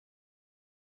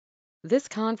This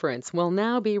conference will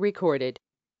now be recorded.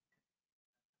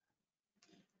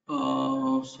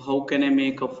 So how can I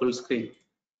make a full screen?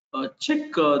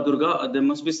 Check Durga, there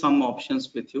must be some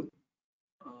options with you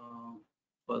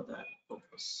for that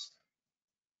purpose.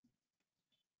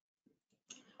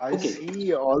 I Okay.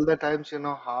 see all the times,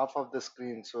 half of the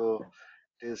screen. So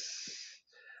it is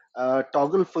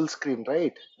toggle full screen,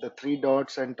 right? The three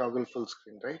dots and toggle full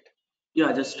screen, right?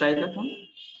 Yeah, just try that one.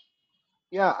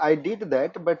 Yeah, I did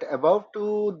that, but above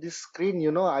to this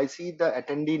screen, I see the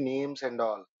attendee names and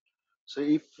all. So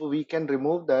if we can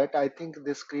remove that, I think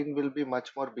the screen will be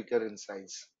much more bigger in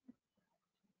size.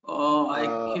 I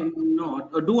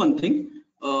cannot do one thing.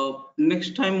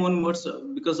 Next time onwards,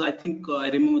 because I think I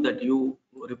remember that you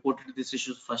reported this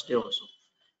issue first day also.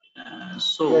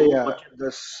 Yeah. What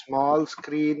The small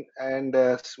screen and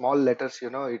small letters,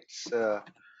 it's for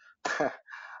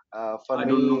I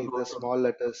don't know me, how the to small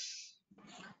letters.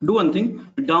 do one thing.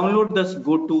 Download this.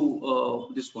 Go to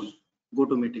this one. Go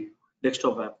to meeting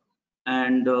desktop app,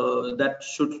 and that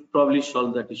should probably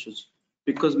solve that issues.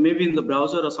 Because maybe in the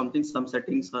browser or something, some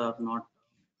settings are not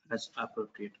as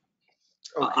appropriate.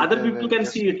 Okay, Other then people can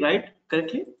just see it, right?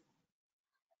 Correctly?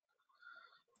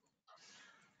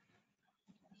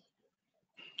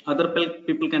 Other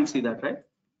people can see that, right?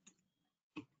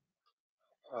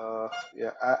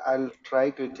 yeah, I'll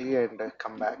try quickly and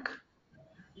come back.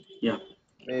 Yeah.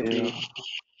 Maybe Yeah.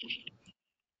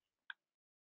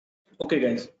 Okay,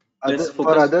 guys. Let's for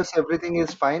focus. others everything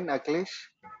is fine, Akhilesh.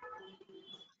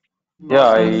 Yeah,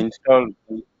 I installed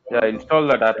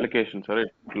that application, sir.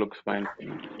 It looks fine.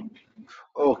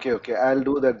 Okay, I'll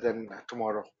do that then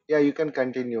tomorrow. Yeah, you can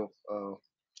continue,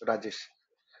 Rajesh.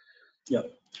 Yeah.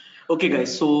 Okay,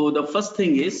 guys. So the first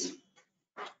thing is,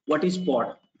 what is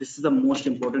pod? This is the most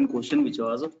important question which I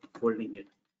was holding it.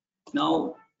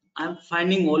 Now, I'm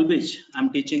finding always,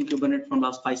 I'm teaching Kubernetes from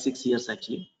last 5-6 years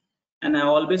actually, and I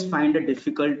always find it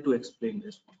difficult to explain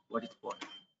this. What is pod?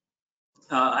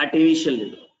 At initial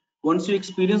level. Once you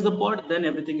experience the pod, then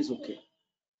everything is okay.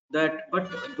 But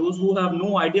those who have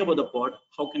no idea about the pod,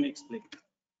 how can I explain?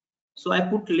 So I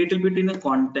put a little bit in a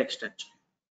context actually.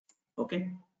 Okay.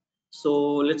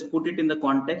 So let's put it in the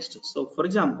context. So for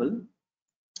example,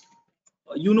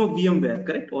 you know VMware,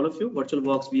 correct? All of you,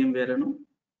 VirtualBox, VMware,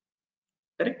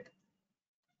 correct?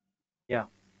 Yeah.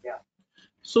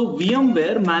 So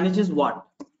VMware manages what?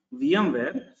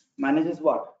 VMware manages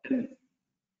what? Tell me.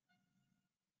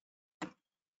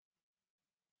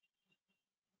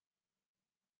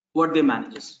 What they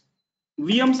manages?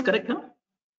 VMs, correct? Huh?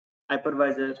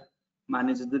 Hypervisor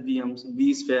manages the VMs.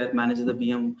 vSphere manages the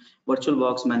VM.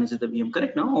 VirtualBox manages the VM.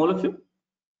 Correct? Now, all of you.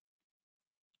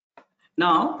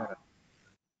 Now,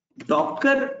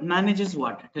 Docker manages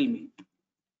what? Tell me.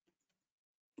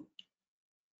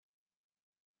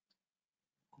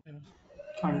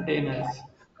 Containers.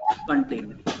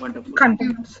 Container. Wonderful.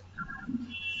 Containers.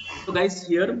 So, guys,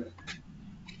 here,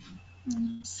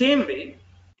 same way,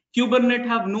 Kubernetes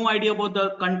have no idea about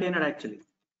the container actually.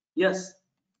 Yes,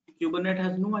 Kubernetes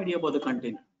has no idea about the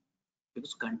container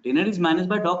because container is managed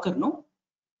by Docker, no?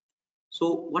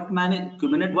 So what manage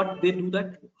Kubernetes? What they do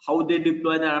that? How they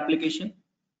deploy the application?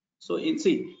 So in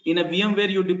a VMware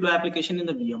you deploy application in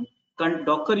the VM.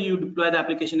 Docker you deploy the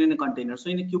application in a container. So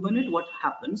in a Kubernetes, what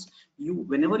happens?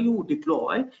 Whenever you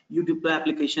deploy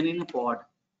application in a pod,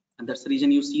 and that's the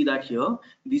reason you see that here.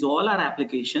 These all are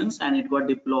applications, and it got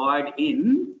deployed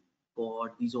in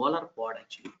pod. These all are pod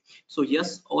actually. So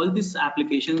yes, all this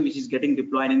application which is getting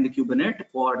deployed in the Kubernetes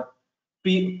pod.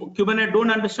 Kubernetes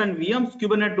don't understand VMs,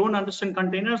 Kubernetes don't understand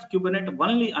containers, Kubernetes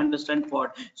only understand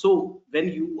pod. So when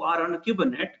you are on a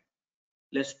Kubernetes,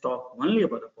 let's talk only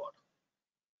about the pod.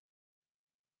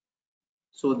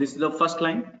 So this is the first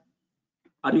line.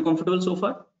 Are you comfortable so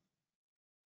far?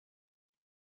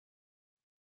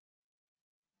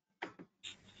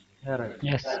 Yeah, right.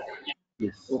 Yes.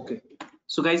 Okay.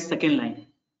 So guys, second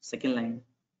line.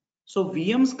 So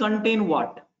VMs contain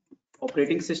what?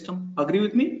 Operating system. Agree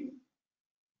with me?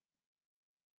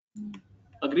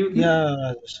 Agree with me?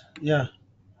 Yeah.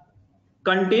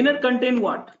 Container contain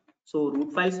what? So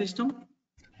root file system.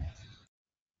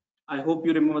 I hope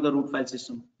you remember the root file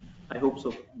system. I hope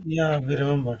so. Yeah, we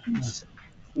remember.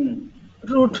 Hmm.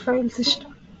 Root file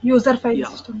system, user file Yeah.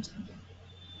 systems.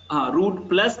 Root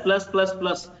plus.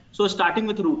 So starting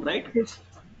with root, right? Yes.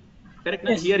 Correct.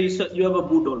 Yes. Here you have a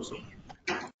boot also.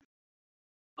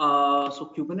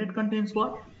 So Kubernetes contains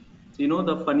what? You know,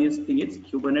 the funniest thing is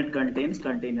Kubernetes contains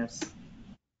containers.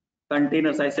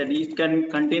 Containers, I said it can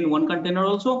contain one container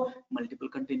also, multiple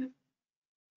container.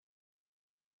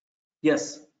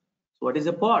 Yes. So what is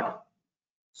a pod?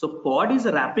 So pod is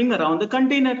wrapping around the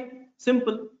container.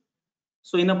 Simple.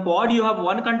 So in a pod, you have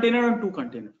one container and two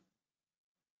containers.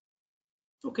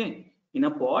 Okay, in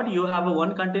a pod, you have a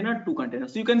one container, two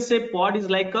containers. So you can say pod is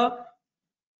like a,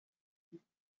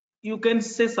 you can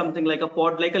say something like a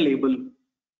pod, like a label,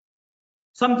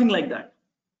 something like that.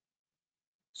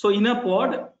 So in a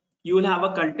pod, you will have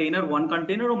a container, one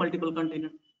container or multiple container.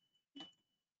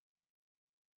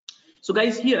 So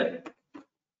guys, here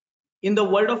in the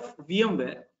world of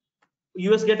VMware,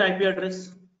 US get IP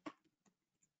address.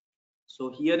 So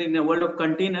here in the world of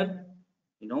container,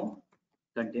 you know,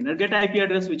 container get IP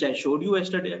address, which I showed you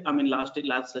yesterday. I mean last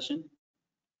session.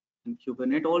 In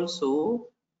Kubernetes also,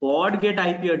 pod get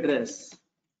IP address.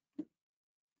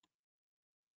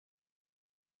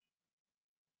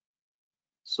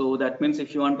 So that means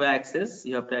if you want to access,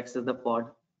 you have to access the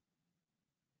pod,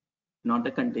 not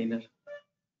a container.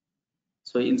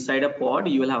 So inside a pod,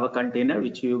 you will have a container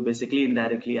which you basically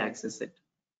indirectly access it.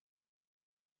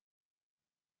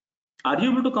 Are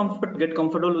you able to get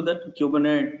comfortable with that?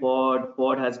 Kubernetes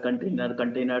pod has container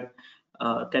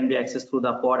can be accessed through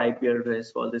the pod IP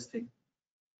address, all this thing.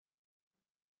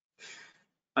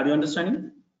 Are you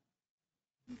understanding?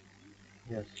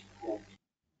 Yes.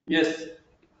 Yes.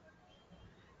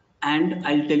 And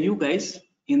I'll tell you guys,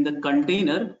 in the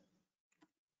container,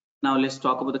 now let's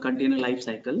talk about the container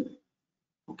lifecycle.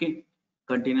 Okay,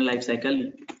 container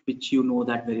lifecycle, which you know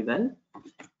that very well.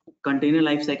 Container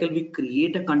lifecycle, we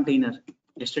create a container.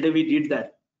 Yesterday we did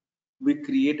that. We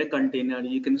create a container.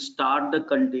 You can start the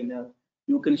container.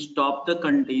 You can stop the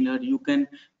container. You can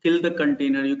kill the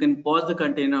container. You can pause the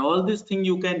container. All these things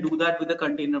you can do that with the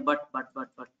container. But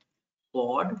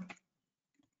pod,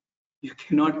 you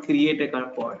cannot create a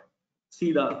pod.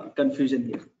 See the confusion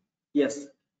here. Yes,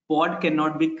 pod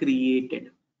cannot be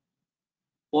created.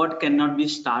 Pod cannot be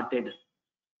started.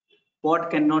 Pod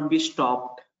cannot be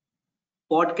stopped.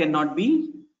 Pod cannot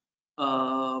be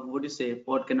what do you say?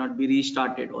 Pod cannot be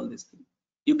restarted. All these things.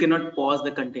 You cannot pause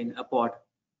the container, a pod.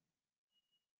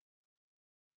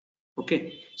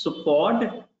 Okay, so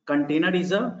pod container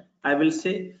is a, I will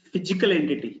say, physical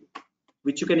entity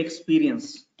which you can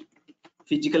experience.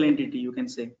 Physical entity, you can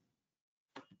say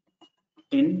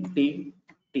entity.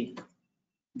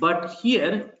 But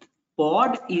here,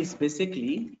 pod is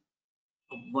basically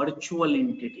a virtual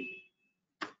entity.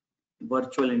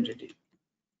 Virtual entity.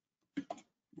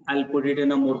 I'll put it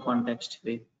in a more context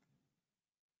way.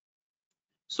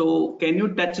 So, can you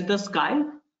touch the sky?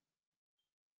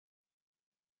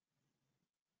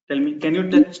 Tell me, can you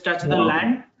touch the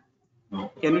land?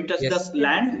 Can you touch the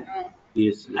land?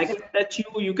 Yes. I can touch you,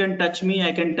 you can touch me,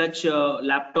 I can touch a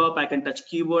laptop, I can touch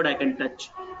keyboard, I can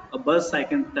touch a bus, I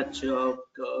can touch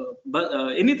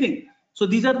anything. So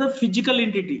these are the physical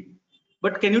entity.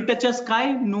 But can you touch a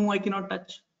sky? No, I cannot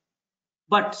touch.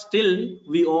 But still,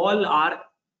 we all are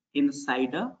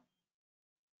inside a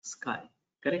sky.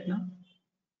 Correct now?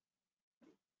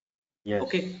 Yes.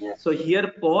 Okay, so here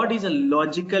pod is a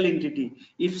logical entity.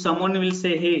 If someone will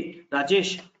say, hey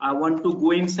Rajesh, I want to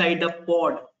go inside a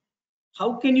pod,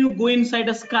 how can you go inside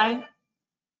a sky?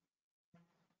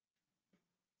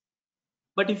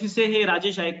 But if you say, hey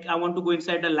Rajesh, I want to go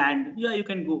inside the land, yeah, you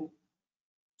can go.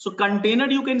 So container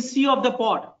you can see of the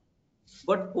pod,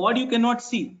 but pod you cannot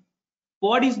see.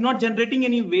 Pod is not generating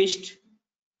any waste.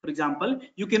 For example,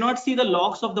 you cannot see the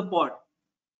logs of the pod.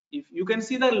 If you can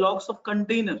see the logs of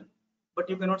container, but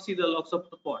you cannot see the logs of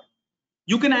the pod.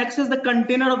 You can access the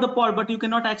container of the pod, but you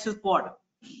cannot access pod.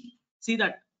 See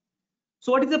that?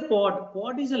 So what is a pod?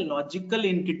 Pod is a logical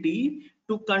entity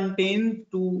to contain,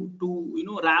 to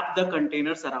wrap the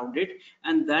containers around it,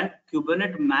 and then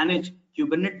Kubernetes manage,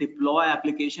 Kubernetes deploy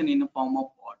application in a form of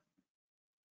pod.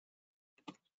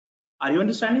 Are you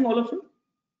understanding, all of you?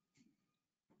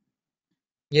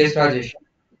 Yes, Rajesh.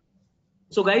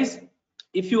 So guys,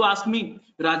 if you ask me,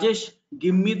 Rajesh,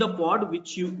 give me the pod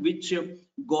which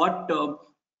got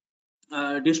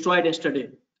destroyed yesterday,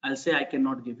 I'll say I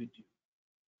cannot give it to you,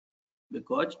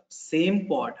 because same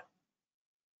pod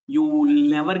you will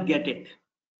never get it.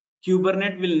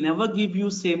 Kubernetes will never give you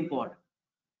same pod.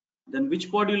 Then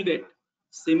which pod you'll get?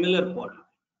 Similar pod.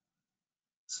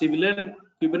 Similar,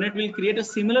 Kubernetes will create a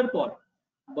similar pod,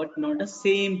 but not a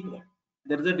same pod.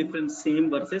 There is a difference,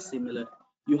 same versus similar.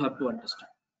 You have to understand.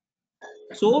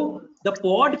 So the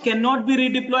pod cannot be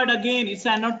redeployed again. It's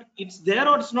there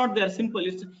or it's not there. Simple.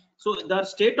 So the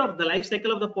state of the life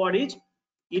cycle of the pod is,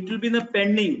 it will be in the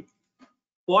pending.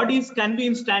 Pod can be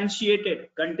instantiated.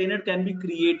 Container can be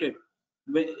created.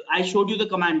 I showed you the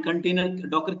command container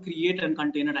docker create and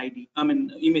container ID. I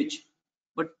mean image.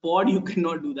 But pod you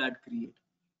cannot do that. Create.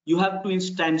 You have to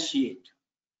instantiate.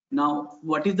 Now,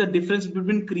 what is the difference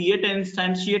between create and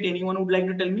instantiate? Anyone would like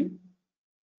to tell me?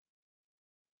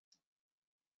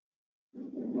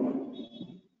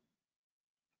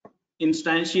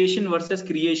 Instantiation versus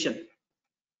creation.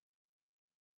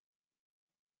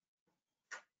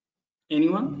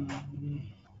 Anyone?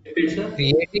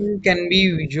 Creating can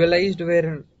be visualized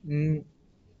where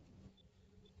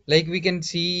like we can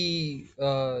see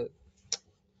the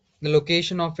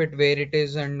location of it, where it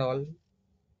is and all.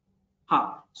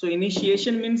 So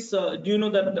initiation means, do you know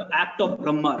that the act of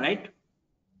Brahma, right?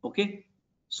 Okay.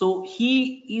 So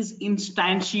he is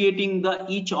instantiating the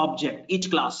each object, each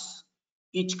class.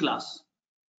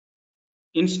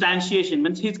 Instantiation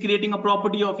means he's creating a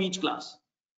property of each class.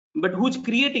 But who's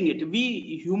creating it?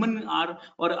 We human are,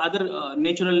 or other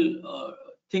natural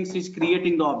things is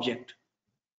creating the object.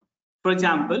 For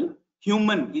example,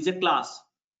 human is a class,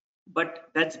 but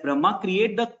that's Brahma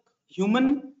create the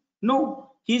human?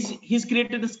 No, he's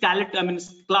created a skeleton. I mean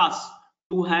class,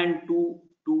 2 hand, two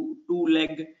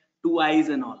leg, 2 eyes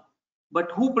and all.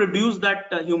 But who produced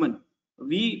that human?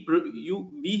 We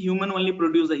human only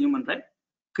produce the human, right?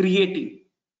 Creating,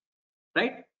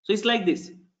 right? So it's like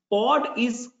this. Pod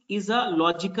is a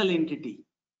logical entity.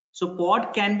 So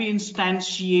pod can be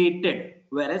instantiated,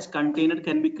 whereas container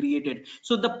can be created.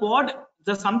 So the pod,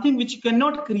 the something which you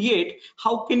cannot create,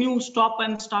 how can you stop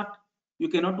and start? You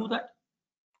cannot do that.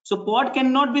 So pod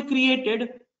cannot be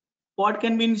created, pod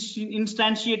can be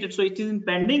instantiated. So it is in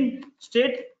pending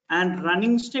state and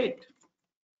running state.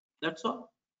 That's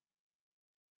all.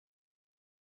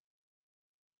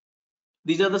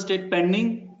 These are the state: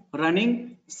 pending,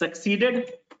 running,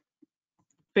 succeeded,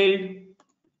 failed.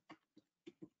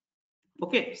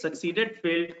 Okay, succeeded,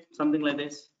 failed, something like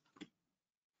this.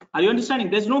 Are you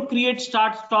understanding? There's no create,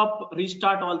 start, stop,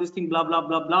 restart, all these things, blah blah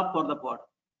blah blah for the pod.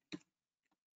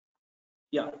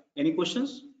 Yeah, any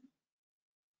questions?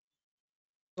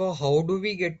 So how do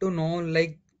we get to know,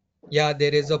 like, yeah,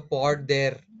 there is a pod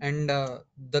there and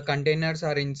the containers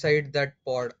are inside that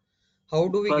pod? How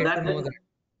do we For get to that, know that?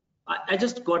 I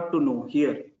just got to know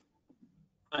here.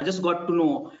 I just got to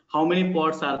know how many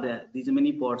pods are there. These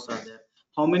many pods are there.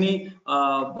 How many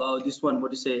this one,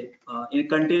 what do you say, in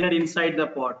container inside the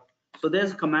pod. So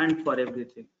there's a command for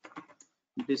everything.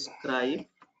 Describe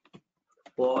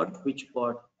pod, which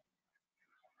pod,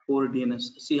 core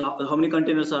DNS. See how many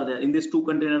containers are there. In these 2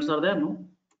 containers are there, no?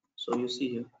 So you see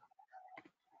here.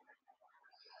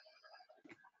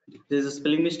 There's a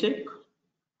spelling mistake.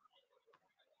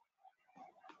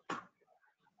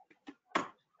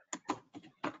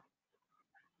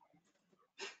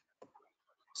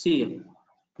 See,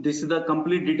 this is the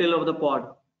complete detail of the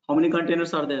pod. How many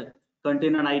containers are there?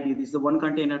 Container ID. This is the 1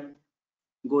 container.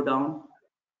 Go down.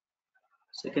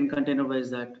 Second container, where is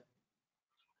that?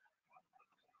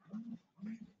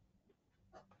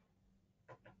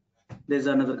 There's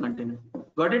another container.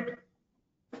 Got it?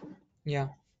 Yeah.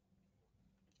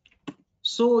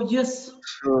 So yes.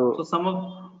 So So some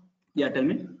of, yeah, tell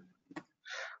me.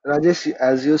 Rajesh,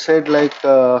 as you said, like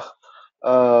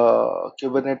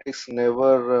Kubernetes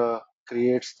never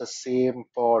creates the same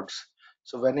pods.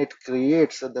 So when it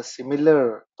creates the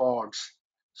similar pods,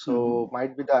 so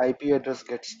might be the IP address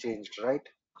gets changed, right?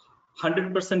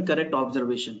 100% correct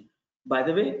observation. By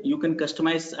the way, you can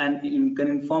customize and you can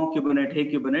inform Kubernetes,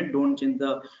 hey Kubernetes, don't change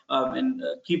the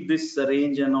keep this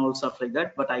range and all stuff like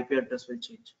that, but IP address will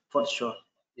change for sure.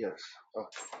 Yes.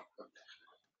 Okay.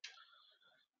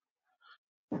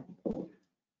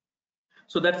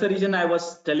 So that's the reason I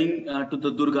was telling to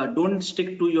the Durga, don't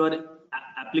stick to your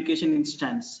application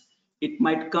instance. It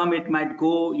might come, it might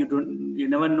go, you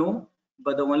never know.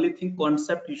 But the only thing,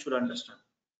 concept you should understand.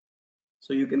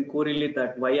 So you can correlate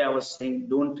that. Why I was saying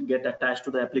don't get attached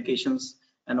to the applications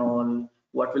and all.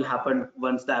 What will happen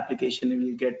once the application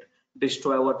will get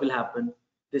destroyed? What will happen?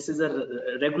 This is a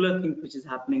regular thing which is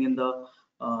happening in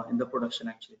the production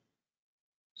actually.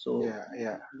 So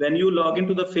Yeah. when you log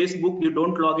into the Facebook, you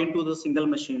don't log into the single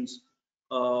machines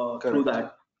through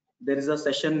that. There is a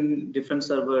session, different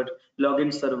server,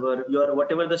 login server. Your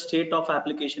whatever the state of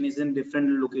application is in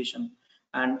different location,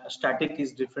 and static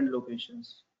is different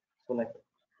locations. So like.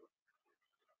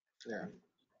 Yeah.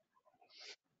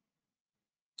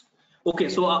 Okay,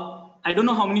 so I don't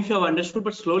know how many of you have understood,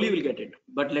 but slowly we'll get it.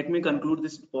 But let me conclude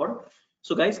this pod.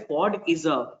 So guys, pod is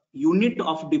a unit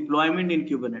of deployment in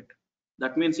Kubernetes.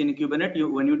 That means in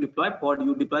Kubernetes, when you deploy pod,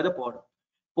 you deploy the pod.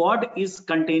 Pod is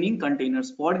containing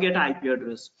containers. Pod get an IP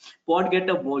address. Pod get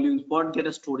a volume. Pod get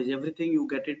a storage. Everything you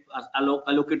get it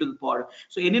allocated to the pod.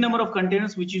 So any number of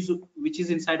containers which is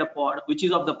inside a pod, which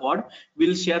is of the pod,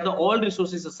 will share the all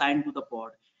resources assigned to the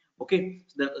pod. Okay,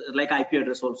 like IP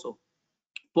address also.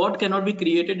 Pod cannot be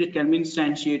created, it can be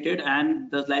instantiated, and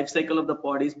the life cycle of the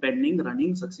pod is pending,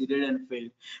 running, succeeded, and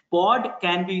failed. Pod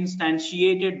can be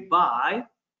instantiated by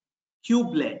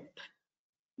kubelet.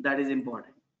 That is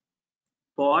important.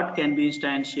 Pod can be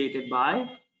instantiated by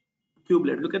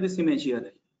kubelet. Look at this image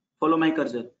here. Follow my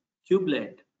cursor.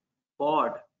 Kubelet,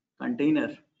 pod,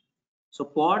 container. So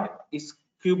pod is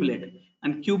kubelet,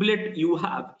 and kubelet you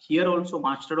have here also,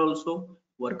 master also,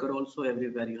 worker also,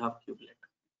 everywhere you have kubelet.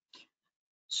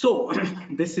 So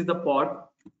this is the pod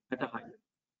at a high level.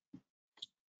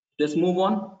 Let's move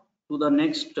on to the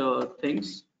next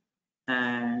things,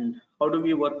 and how do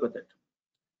we work with it?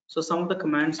 So some of the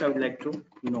commands I would like to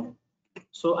know.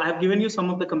 So I have given you some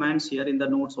of the commands here in the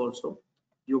notes also.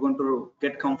 You're going to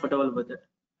get comfortable with it.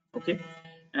 Okay.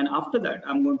 And after that,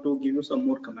 I'm going to give you some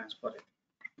more commands for it.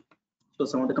 So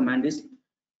some of the command is,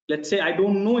 let's say I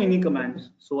don't know any commands.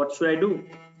 So what should I do?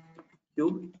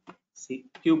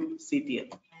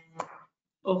 Kubectl.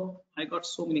 Oh, I got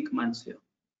so many commands here.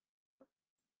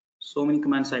 So many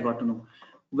commands I got to know.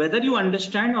 Whether you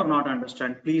understand or not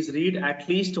understand, please read at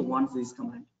least once this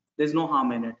command. There's no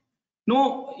harm in it.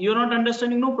 No, you're not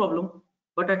understanding, no problem.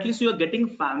 But at least you are getting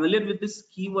familiar with this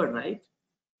keyword, right?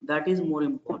 That is more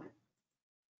important.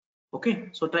 Okay,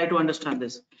 so try to understand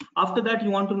this. After that,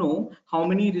 you want to know how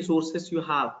many resources you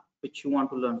have which you want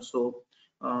to learn. So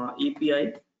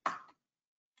API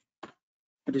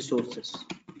resources.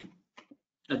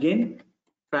 Again,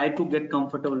 try to get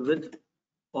comfortable with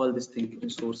all these things.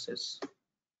 Resources.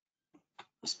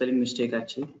 Spelling mistake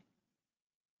actually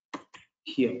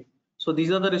here. So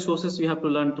these are the resources you have to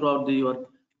learn throughout your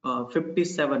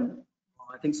 57.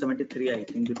 I think 73. I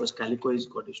think because Calico is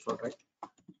got destroyed, right?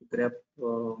 Grab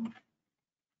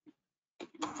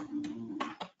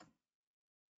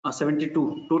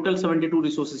 72. Total 72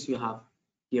 resources you have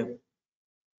here.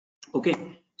 Okay,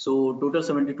 so total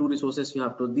 72 resources you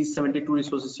have to. These 72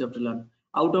 resources you have to learn.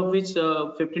 Out of which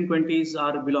 15-20s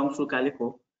are belongs to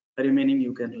Calico. The remaining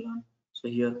you can learn. So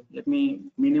here, let me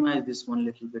minimize this one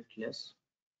little bit less.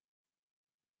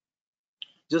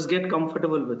 Just get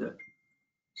comfortable with it.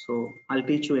 So I'll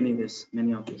teach you anyways,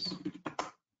 many of these.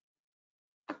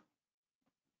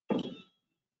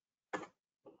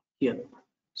 Here.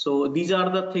 So these are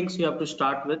the things you have to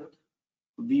start with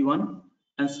V1,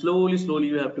 and slowly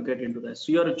you have to get into that.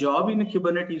 So your job in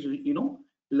Kubernetes is,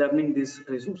 learning these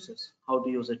resources, how to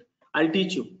use it. I'll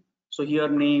teach you. So here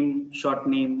name, short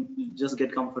name, just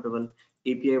get comfortable.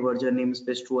 API version,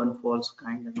 namespace true and false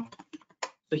kind of.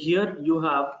 So here you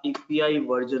have API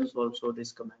versions also,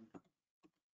 this command.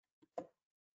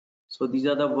 So these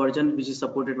are the version which is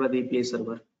supported by the API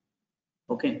server.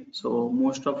 Okay, so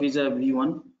most of these are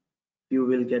V1. You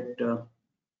will get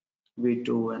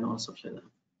V2 and all stuff like that.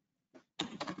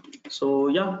 So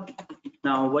yeah,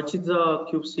 now what is the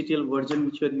kubectl version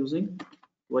which you are using?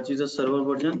 What is the server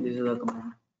version? This is the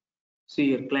command.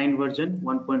 See here, client version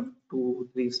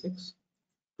 1.236,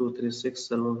 236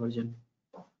 server version.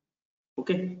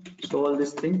 Okay, so all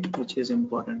this thing which is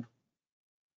important.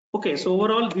 Okay, so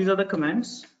overall these are the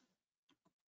commands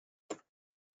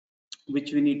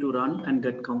which we need to run and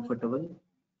get comfortable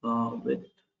with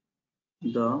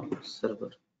the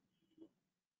server.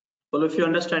 All of you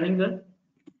understanding that?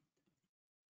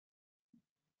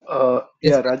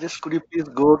 Yeah, Rajesh, could you please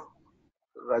go?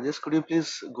 Rajesh, could you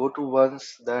please go to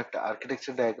once that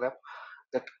architecture diagram,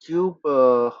 that cube?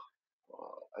 I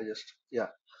just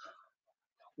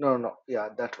no, yeah,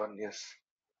 that one, yes.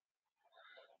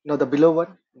 No, the below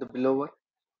one, the below one.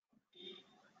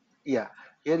 Yeah,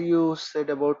 here you said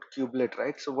about kubelet,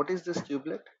 right? So what is this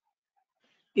kubelet?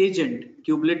 Agent.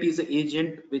 Kubelet is an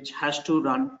agent which has to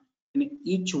run in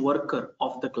each worker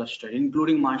of the cluster,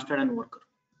 including master and worker.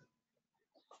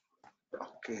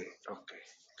 Okay,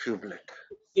 kubelet.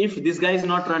 If this guy is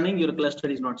not running, your cluster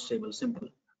is not stable. Simple.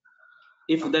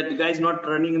 If that guy is not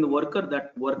running in the worker,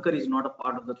 that worker is not a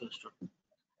part of the cluster.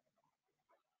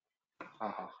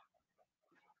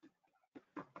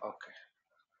 Okay.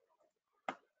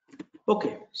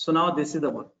 Okay, so now this is the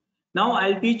one. Now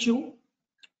I'll teach you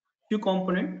few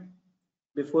component.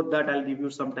 Before that, I'll give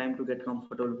you some time to get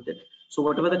comfortable with it. So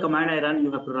whatever the command I run,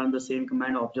 you have to run the same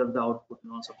command, observe the output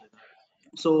and all stuff like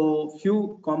that. So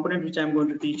few component which I'm going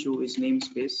to teach you is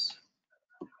namespace.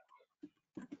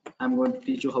 I'm going to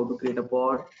teach you how to create a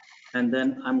pod, and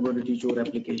then I'm going to teach you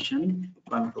replication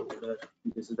controller.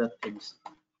 This is the things.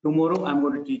 Tomorrow I'm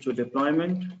going to teach you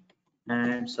deployment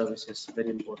and services. Very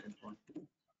important one.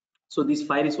 So these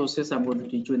 5 resources I'm going to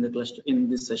teach you in the cluster in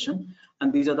this session,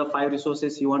 and these are the 5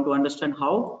 resources you want to understand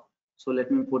how. So let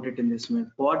me put it in this way.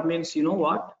 Pod means, you know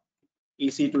what?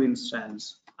 EC2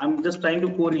 instance. I'm just trying to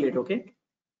correlate. Okay.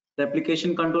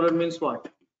 Replication controller means what?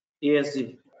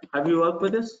 ASG. Have you worked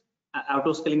with this?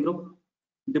 Auto scaling group.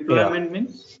 Deployment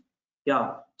means,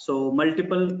 yeah. So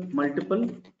multiple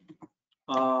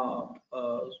uh,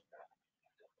 uh,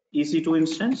 EC2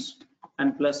 instance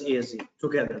and plus ASG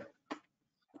together.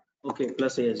 Okay,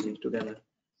 plus ASG together.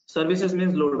 Services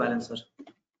means load balancer.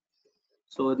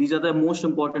 So these are the most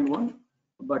important one,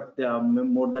 but there are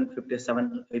more than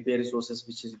 57 API resources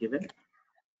which is given.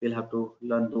 We'll have to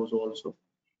learn those also.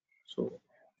 So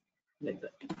like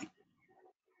that.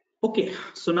 Okay,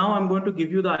 so now I'm going to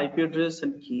give you the IP address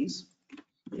and keys.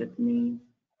 Let me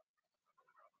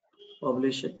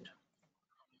publish it.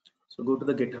 So go to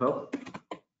the GitHub.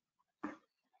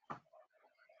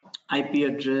 IP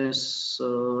address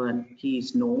and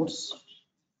keys nodes.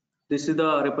 This is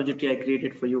the repository I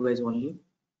created for you guys only.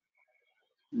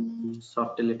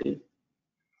 Softility.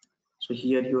 So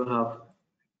here you have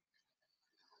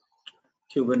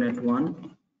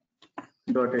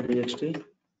kubernet1.txt.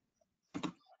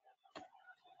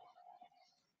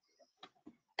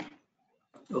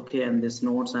 Okay, and this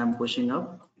nodes I'm pushing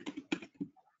up,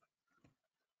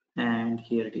 and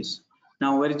here it is.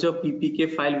 Now where is your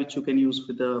ppk file which you can use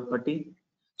with the putty?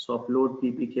 So upload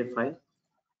ppk file,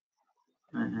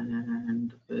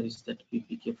 and where is that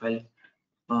ppk file?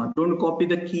 Don't copy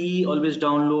the key, always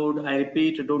download. I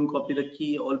repeat, don't copy the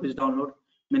key, always download.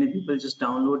 Many people just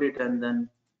download it and then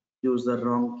use the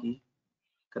wrong key,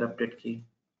 corrupted key.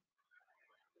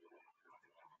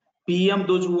 PM,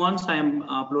 those who wants, I am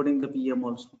uploading the PM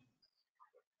also.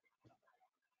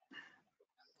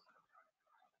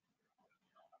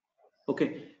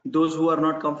 Okay, those who are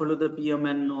not comfortable with the PM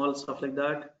and all stuff like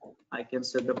that, I can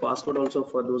set the password also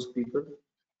for those people.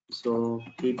 So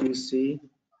etc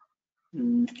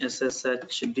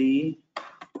sshd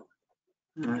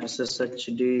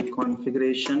sshd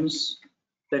configurations.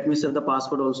 Let me set the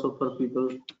password also for people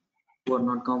who are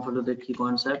not comfortable with the key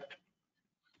concept.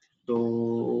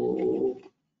 So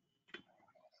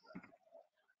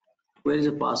where is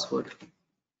the password?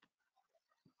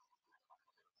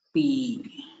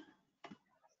 P.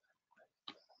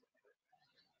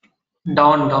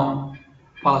 Down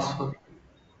password.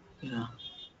 Yeah.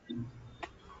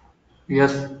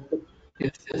 Yes,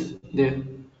 there.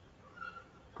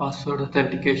 Password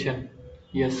authentication.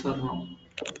 Yes or no?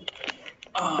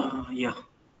 Yeah.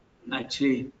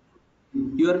 Actually,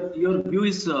 your view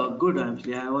is good.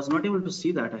 Actually, I was not able to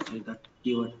see that actually, that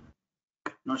keyword.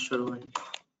 Not sure why.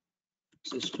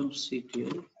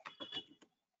 Systemctl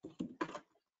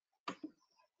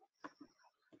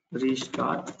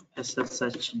restart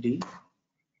sshd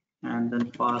and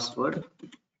then password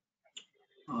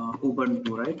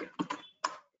Ubuntu, right?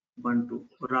 Ubuntu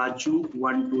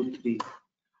Raju123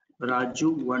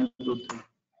 Raju123.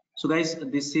 So guys,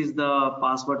 this is the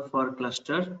password for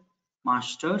cluster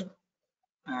master,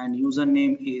 and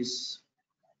username is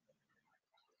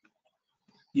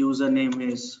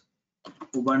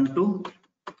Ubuntu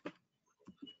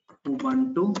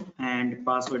and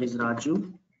password is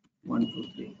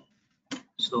Raju123.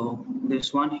 So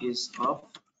this one is off.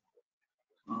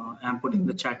 I'm putting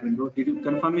the chat window. Did you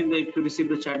confirm in if you received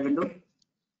the chat window?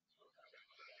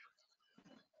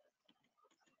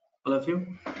 All of you?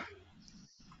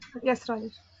 Yes,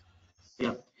 Rajesh.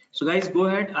 Yeah. So guys, go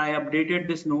ahead. I updated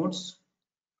this nodes,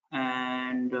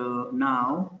 and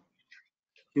now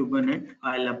Kubernetes.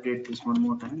 I'll update this one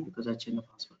more time because I changed the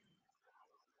password.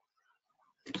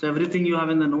 So everything you have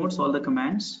in the notes, all the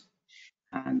commands,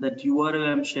 and that URL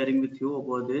I'm sharing with you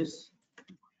about this.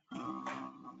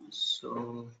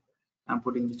 So I'm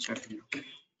putting the chat window.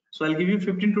 So I'll give you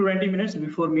 15 to 20 minutes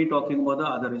before me talking about the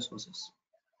other resources.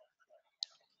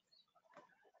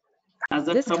 As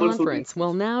the This troubleshooting. conference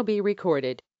will now be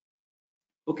recorded.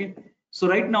 Okay, so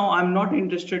right now I'm not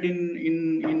interested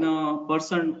in a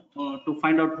person to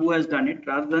find out who has done it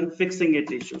rather than fixing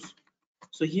its issues.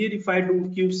 So here if I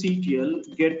do kubectl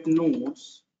get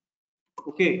nodes,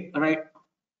 okay, right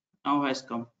now has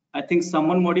come. I think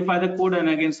someone modified the code and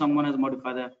again someone has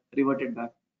modified the reverted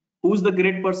back. Who's the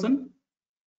great person?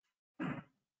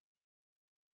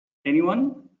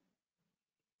 Anyone?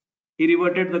 He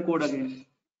reverted the code again.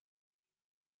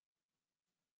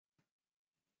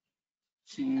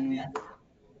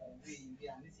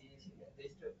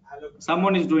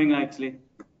 Someone is doing actually.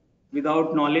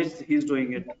 Without knowledge, he's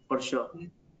doing it for sure.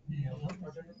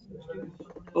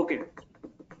 Okay.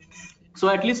 So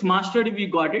at least mastered we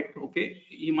got it. Okay.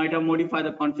 He might have modified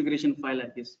the configuration file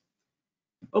like this.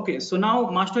 Okay. So now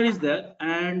master is there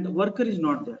and worker is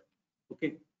not there.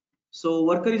 Okay. So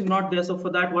worker is not there. So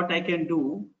for that, what I can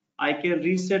do, I can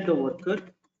reset the worker.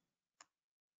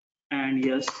 And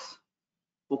yes.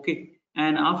 Okay.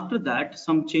 And after that,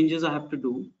 some changes I have to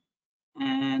do.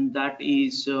 And that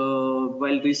is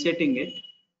while resetting it.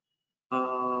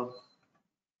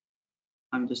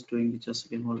 I'm just doing it just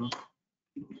again. Hold on.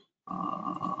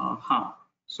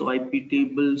 So IP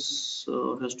tables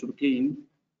has to be clean.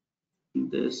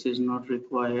 This is not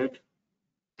required.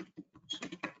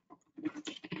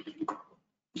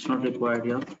 It's not required,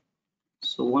 yeah.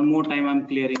 So one more time I'm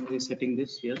clearing, resetting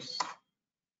this, yes.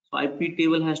 So IP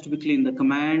table has to be clean. The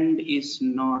command is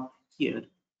not here,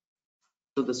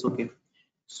 so that's okay.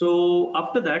 So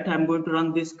after that, I'm going to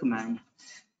run this command,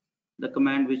 the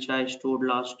command which I stored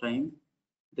last time,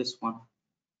 this one.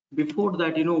 Before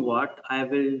that, you know what? I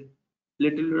will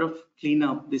little bit of clean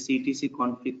up this etc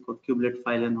config kubelet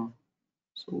file and all.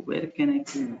 So where can I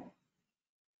clean up?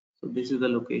 So this is the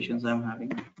locations I'm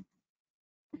having.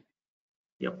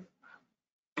 Yep.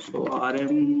 So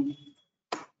rm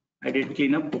I did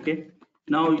clean up. Okay.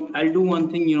 Now I'll do one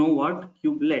thing. You know what?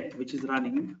 Kubelet, which is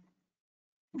running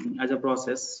as a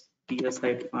process,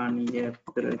 ts-ef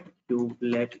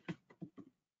kubelet,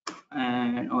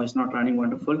 and oh, it's not running.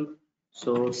 Wonderful.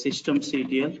 So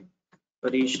systemctl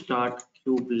restart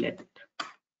kubelet.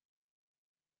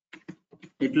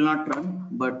 It will not run,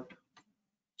 but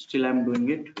still I'm doing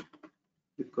it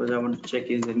because I want to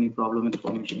check is there any problem with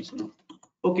permissions.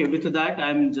 Okay, with that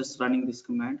I'm just running this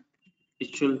command.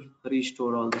 It should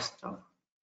restore all this stuff.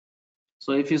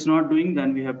 So if it's not doing,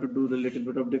 then we have to do the little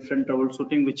bit of different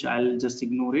troubleshooting, which I'll just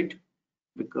ignore it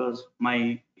because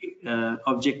my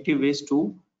objective is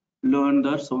to learn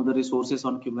some of the resources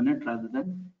on Kubernetes rather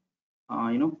than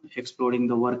exploring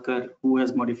the worker who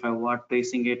has modified what,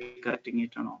 tracing it, correcting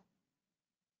it, and all.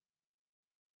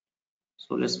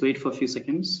 So let's wait for a few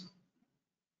seconds.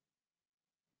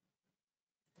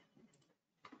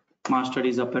 Master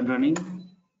is up and running.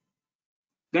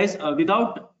 Guys,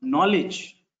 without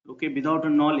knowledge, okay, without a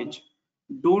knowledge,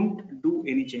 don't do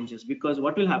any changes, because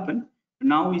what will happen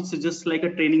now, it's just like a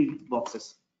training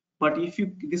boxes. But if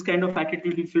you this kind of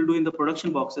attitude if you do in the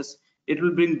production boxes, it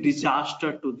will bring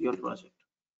disaster to your project.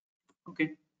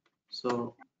 Okay,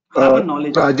 so have a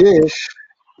knowledge.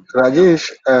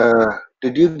 Rajesh,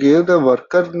 did you give the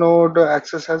worker node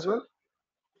access as well?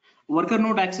 Worker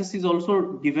node access is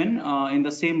also given in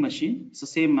the same machine. It's the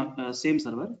same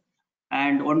server,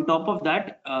 and on top of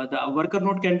that, the worker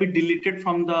node can be deleted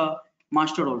from the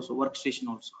master also, workstation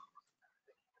also.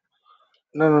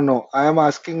 No. I am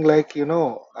asking, like,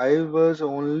 I was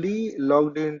only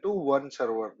logged into one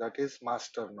server, that is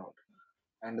master node.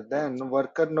 And then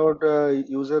worker node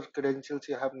user credentials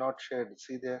you have not shared.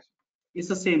 See there? It's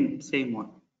the same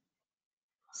one.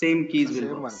 Same It's keys the will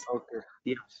same work. one. Okay.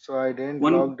 Yeah. So I didn't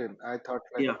One. logged in. I thought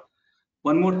like. Yeah.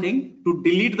 One more thing. To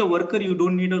delete the worker, you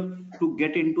don't need to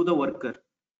get into the worker.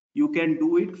 You can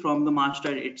do it from the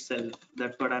master itself.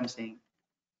 That's what I'm saying.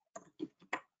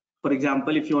 For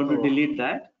example, if you want to delete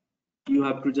that, you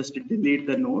have to just delete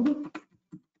the node.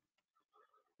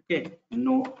 Okay.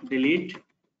 No, delete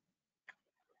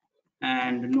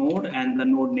and node and the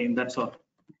node name. That's all.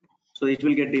 So it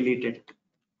will get deleted.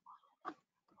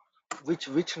 Which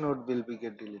node will be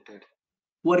get deleted?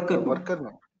 Worker node. Worker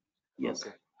node. Yes.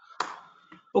 Okay.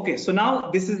 Okay, so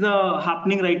now this is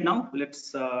happening right now.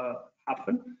 Let's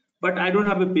happen, but I don't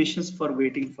have a patience for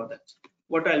waiting for that.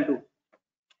 What I'll do.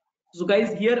 So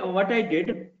guys, here what I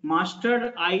did,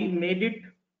 master, I made it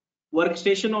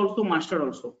workstation also, master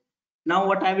also. Now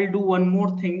what I will do one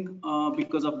more thing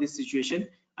because of this situation,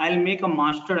 I'll make a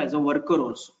master as a worker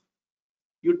also.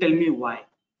 You tell me why.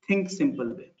 Think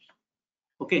simple way.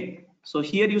 Okay, so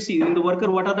here you see in the worker,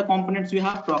 what are the components we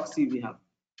have? Proxy we have.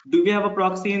 Do we have a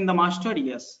proxy in the master?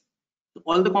 Yes.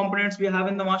 All the components we have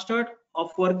in the master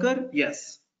of worker?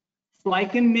 Yes. So I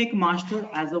can make master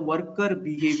as a worker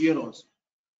behavior also.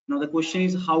 Now the question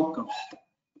is how come?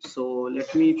 So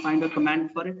let me find a command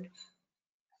for it.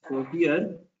 So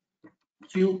here,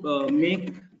 if you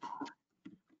make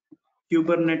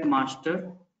Kubernetes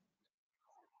master,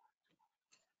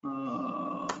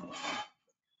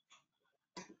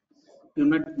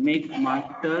 make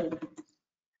master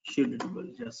schedule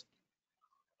just.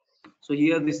 So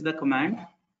here this is the command.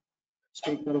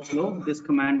 Take the flow. This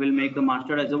command will make the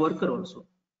master as a worker also.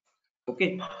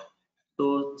 Okay.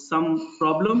 So some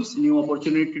problems, new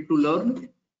opportunity to learn,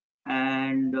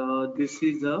 and this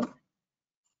is a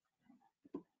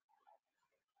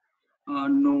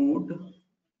node.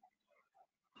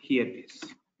 Here it is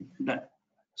done.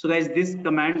 So guys, this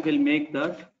command will make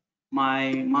that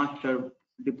my master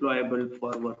deployable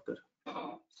for worker.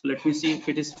 So let me see if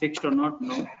it is fixed or not.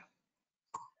 No,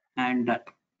 and done.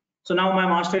 So now my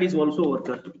master is also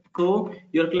worker. So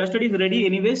your cluster is ready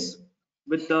anyways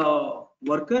with the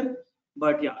worker,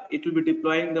 but yeah, it will be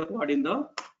deploying the pod in the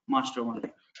master one.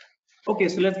 Okay,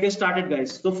 so let's get started,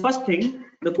 guys. So first thing,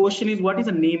 the question is, what is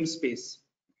a namespace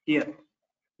here?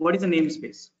 What is a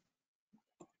namespace?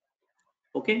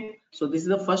 Okay, so this is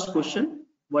the first question.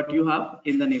 what you have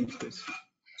in the namespace.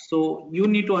 So you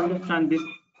need to understand this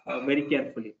very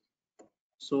carefully.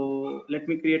 So let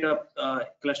me create a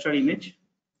cluster image.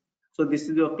 So this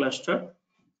is your cluster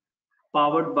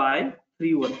powered by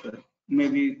 3 worker,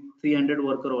 maybe 300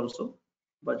 worker also,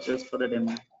 but just for the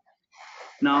demo.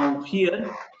 Now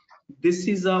here, this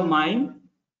is my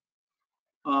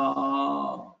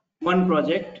one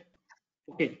project.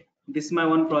 Okay, this is my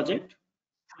one project,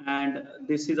 and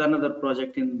this is another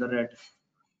project in the red.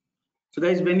 So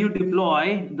guys, when you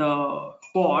deploy the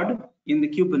pod in the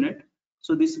Kubernetes,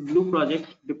 so this blue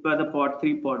project deploy the pod,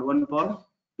 3 pod, 1 pod,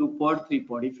 2 pod, 3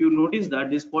 pod. If you notice that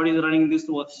this pod is running this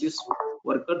worker,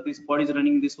 this pod is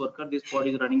running this worker, this pod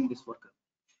is running this worker.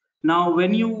 Now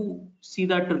when you see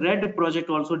that red project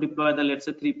also deploy the, let's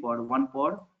say, 3 pod, 1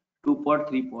 pod, 2 pod,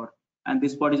 3 pod, and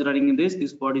this pod is running in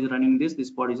this pod is running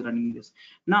this pod is running this.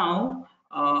 Now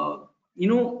you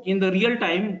know, in the real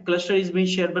time, cluster is being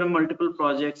shared by multiple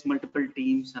projects, multiple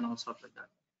teams, and all sorts like that.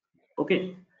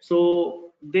 Okay,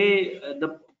 so the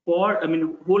pod, I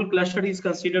mean, whole cluster is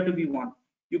considered to be one.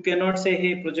 You cannot say,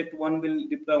 hey, project 1 will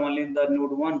deploy only in the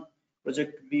node 1,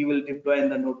 project B will deploy in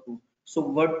the node 2.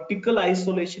 So vertical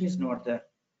isolation is not there.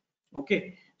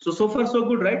 Okay, so far so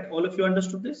good, right? All of you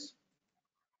understood this?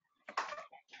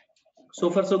 So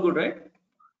far so good, right?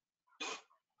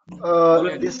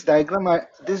 This diagram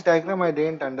I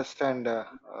didn't understand,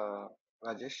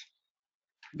 Rajesh.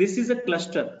 This is a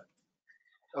cluster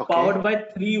Okay. powered by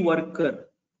 3 worker.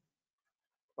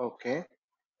 Okay.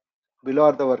 Below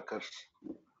are the workers.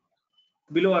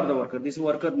 Below are the worker. This is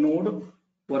worker node,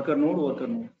 worker node, worker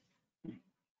node.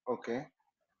 Okay.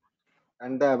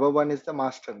 And the above one is the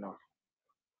master node.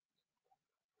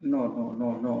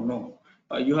 No.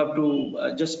 You have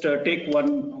to just take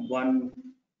one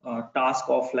task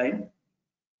offline.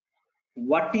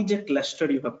 What is a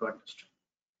cluster? You have to understand.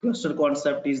 Cluster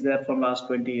concept is there from last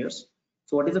 20 years.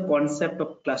 So what is the concept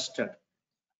of cluster?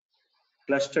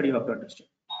 Cluster you have to understand.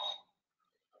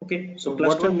 Okay, so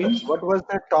cluster means what was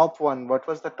the top one? What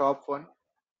was the top one?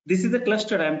 this is the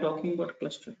cluster. I am talking about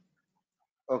cluster.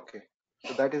 Okay,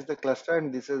 so that is the cluster,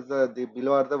 and this is the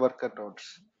below are the worker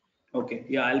nodes. Okay,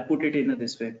 yeah, I'll put it in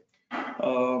this way.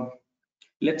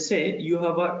 Let's say you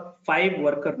have a 5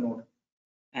 worker node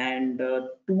and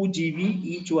 2 GB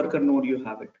each worker node you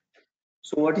have it.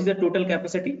 So what is the total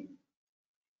capacity?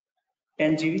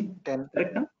 10 GB. 10.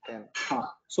 Correct? Now? 10.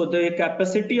 So the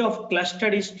capacity of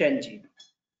cluster is 10 GB.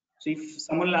 So if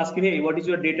someone will ask you, hey, what is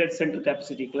your data center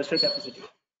capacity, cluster capacity?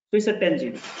 So it's a 10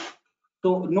 GB.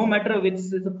 So no matter which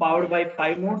is powered by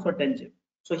 5 nodes or 10 GB.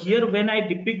 So here when I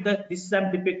depict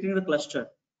I'm depicting the cluster,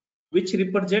 which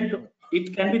represent,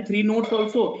 it can be 3 nodes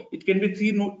also, it can be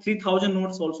 3,000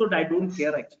 nodes also. I don't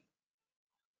care actually.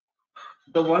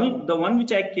 The one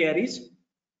which I care is,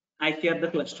 I care the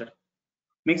cluster.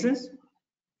 Make sense?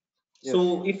 Yes.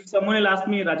 So if someone will ask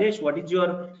me, Rajesh, what is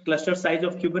your cluster size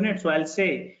of Kubernetes? So I'll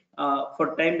say,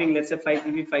 for time being, let's say 5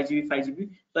 GB, 5 GB, 5 GB.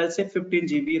 So I'll say 15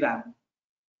 GB RAM,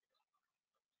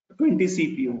 20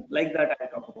 CPU, like that I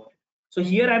talk about. So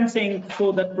here I'm saying,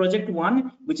 so that project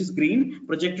 1, which is green,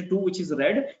 project 2, which is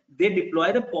red, they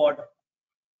deploy the pod.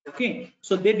 Okay,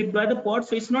 so they deploy the pod.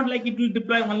 So it's not like it will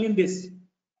deploy only in this.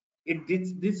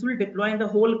 This will deploy in the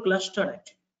whole cluster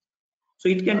actually. So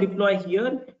it can deploy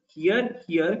here,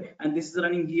 and this is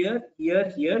running here,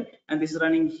 and this is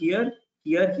running here.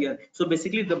 So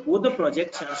basically, both the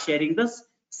projects are sharing the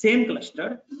same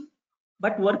cluster,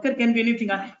 but worker can be anything.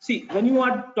 See, when you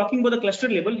are talking about the cluster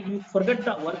level, you forget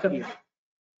the worker level.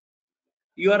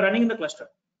 You are running the cluster.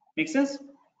 Make sense?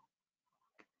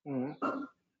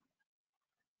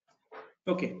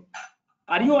 Okay.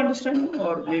 Are you understanding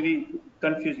or maybe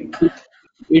confusing?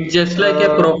 It's just like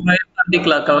a profile for the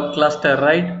cluster,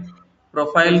 right?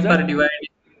 Profile for dividing.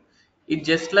 It's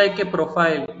just like a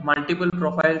profile, multiple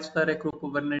profiles for a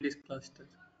Kubernetes cluster.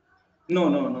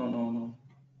 No.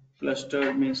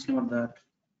 Cluster means not that.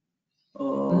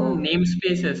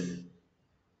 Namespaces.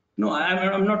 No,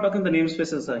 I'm not talking the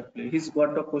namespaces actually. He's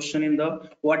got a question in the,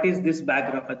 what is this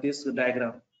background, this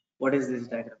diagram? What is this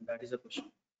diagram? That is a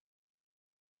question.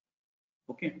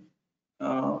 Okay.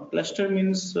 Cluster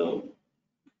means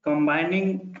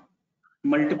combining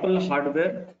multiple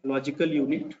hardware logical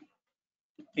unit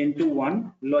into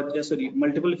one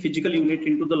multiple physical unit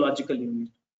into the logical unit.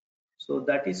 So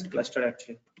that is cluster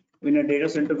actually. In a data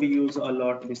center, we use a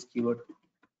lot this keyword.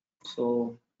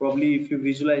 So probably if you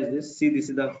visualize this, see, this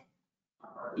is the,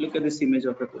 look at this image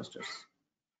of the clusters.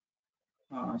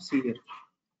 See here,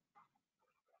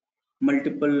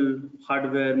 multiple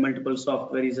hardware, multiple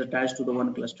software is attached to the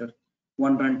one cluster,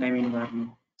 one runtime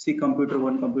environment. See, computer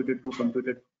 1, computer 2,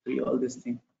 computer 3, all this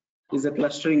thing. Is a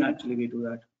clustering actually we do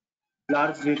that.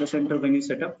 Large data center when you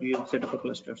set up a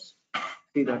clusters.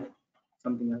 See that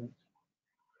something like that.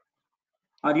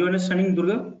 Are you understanding,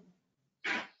 Durga?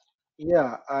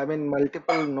 Yeah, I mean,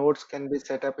 multiple nodes can be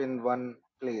set up in one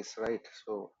place, right?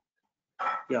 So,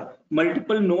 Yeah,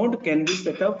 multiple node can be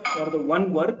set up for the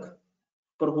one work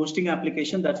for hosting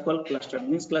application. That's called cluster.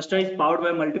 Means cluster is powered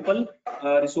by multiple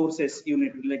resources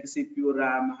unit like CPU,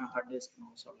 RAM, hard disk, and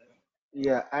also like that.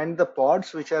 yeah, and the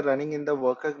pods which are running in the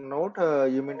worker node,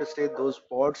 you mean to say those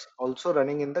pods also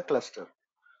running in the cluster?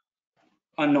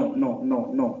 No, no,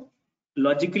 no, no.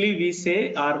 Logically, we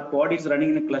say our pod is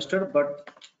running in a cluster, but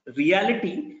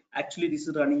reality, actually, this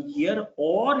is running here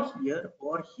or here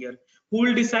or here. Who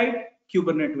will decide?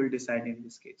 Kubernetes will decide in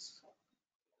this case.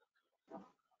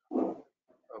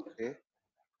 Okay.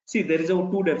 See, there is a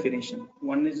two definition.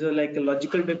 One is like a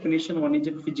logical definition, one is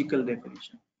a physical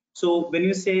definition. So when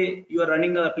you say you are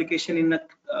running an application in a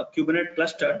Kubernetes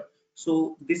cluster,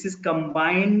 so this is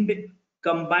combined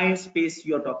space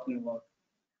you are talking about.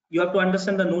 You have to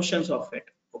understand the notions of it.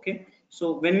 Okay,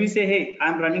 so when we say, hey,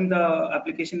 I'm running the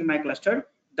application in my cluster,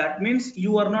 that means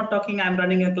you are not talking I'm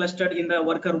running a cluster in the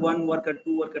worker 1, worker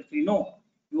 2, worker 3. No,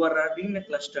 you are running a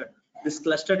cluster. This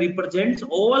cluster represents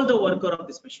all the worker of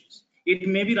these machines. It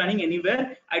may be running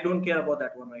anywhere. I don't care about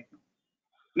that one right now.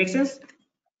 Make sense?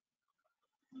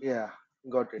 Yeah,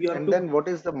 got it. You have And to. then what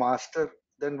is the master?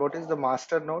 Then what is the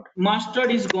master node? Master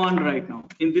is gone right now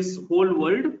in this whole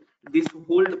world. This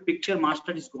whole picture,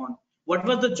 master is gone. What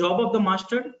was the job of the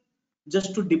master?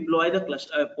 Just to deploy the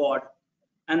cluster pod,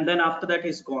 and then after that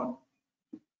he's gone.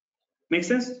 Make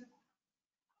sense?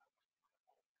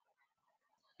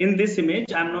 In this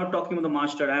image I'm not talking about the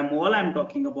master. I'm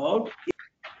talking about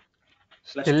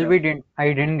Still, cluster. I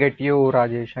didn't get you,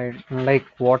 Rajesh. Like,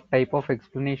 what type of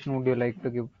explanation would you like to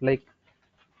give? Like,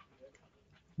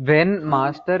 when uh,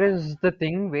 master is the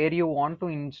thing where you want to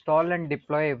install and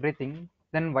deploy everything,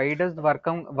 then why does the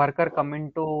worker come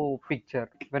into picture?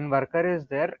 When worker is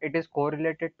there, it is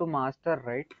correlated to master,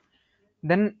 right?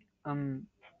 Then,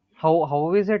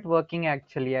 how is it working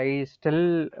actually? I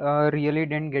still really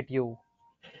didn't get you.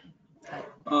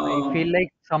 I feel um,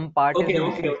 like some part is okay,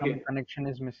 okay, missing, some okay, connection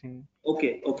is missing.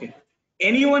 okay.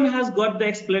 Anyone has got the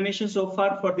explanation so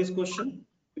far for this question?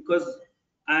 Because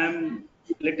I'm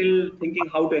little thinking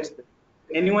how to explain.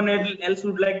 Anyone else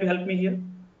would like to help me here?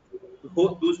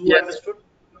 Those who Yes, understood?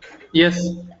 yes.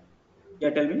 Yeah,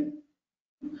 tell me.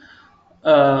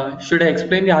 Should I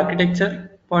explain the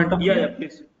architecture point of Yeah, view?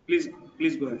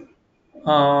 please go ahead.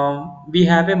 We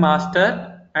have a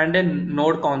master and a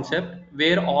node concept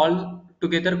where all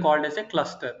together called as a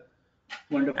cluster,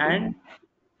 Wonderful.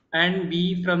 and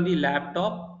we from the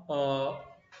laptop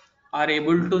are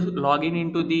able to log in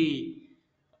into the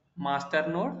master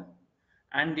node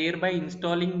and thereby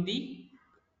installing the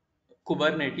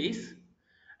Kubernetes,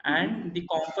 Mm-hmm. and the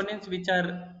components which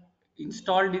are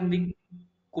installed in the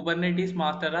Kubernetes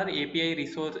master are API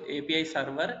resource, API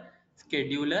server,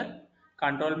 scheduler,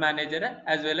 control manager,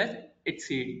 as well as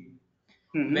etcd.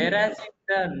 Mm-hmm. Whereas in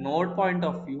the node point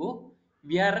of view,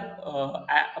 we are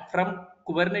from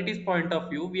Kubernetes point of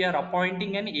view, we are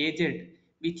appointing an agent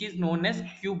which is known as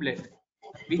kubelet,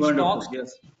 which Wonderful. talks to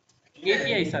Yes.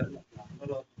 API server.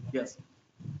 Yes.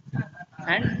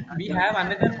 And we have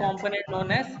another component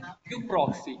known as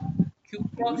kubeproxy. Mm-hmm.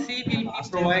 Kubeproxy will be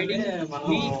providing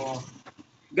the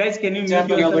Guys, can you mute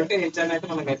yourself?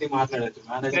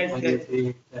 Guys,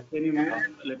 can you mute?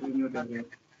 Let me mute everyone.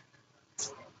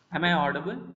 am I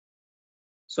audible?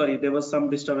 Sorry, there was some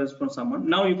disturbance from someone.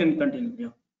 Now you can continue. Yeah.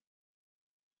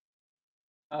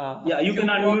 Yeah, you can Kubeproxy,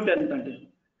 unmute and continue.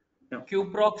 Yeah.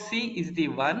 kubeproxy is the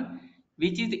one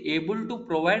which is able to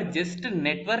provide just a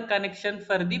network connection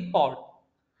for the pod.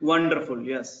 Wonderful.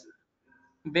 Yes.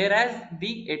 Whereas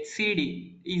the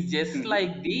etcd is just Mm-hmm.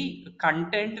 like the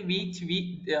content which we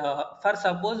for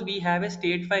suppose we have a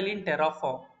state file in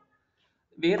Terraform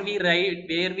where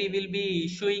we will be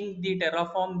issuing the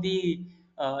Terraform the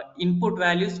input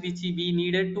values which we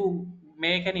needed to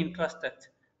make an infrastructure.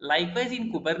 Likewise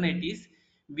in Kubernetes,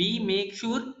 we make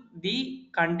sure the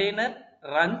container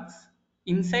runs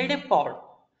inside a pod.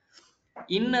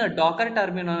 In Docker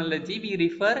terminology, we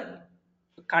refer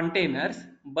containers,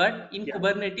 but in Yeah.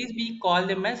 Kubernetes we call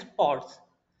them as pods.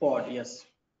 Pod. Yes.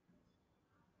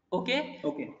 Okay,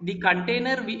 Okay. the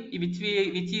container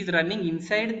which is running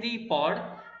inside the pod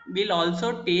will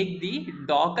also take the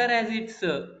Docker as its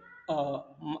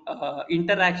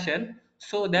interaction,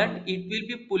 so that Uh, it will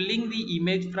be pulling the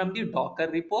image from the Docker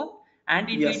repo and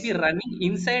it will be yes. running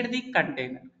inside the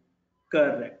container.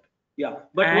 Correct. Yeah.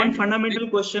 But one And fundamental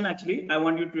question actually I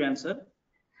want you to answer.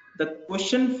 The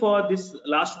question for this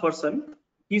last person,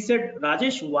 he said,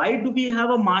 Rajesh, why do we have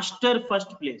a master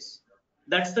first place?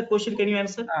 That's the question. Can you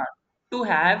answer? To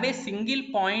have a single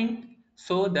point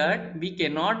so that we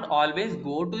cannot always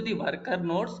go to the worker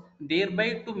nodes, thereby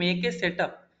to make a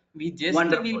setup. We just will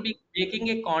Wonderful. be making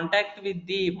a contact with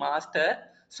the master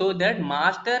so that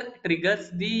master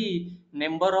triggers the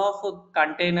number of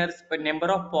containers,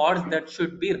 number of pods that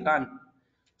should be run,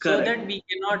 so that Correct. we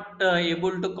cannot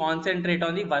able to concentrate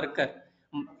on the worker.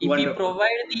 If we Wonderful.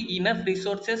 provide the enough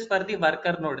resources for the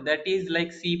worker node, that is like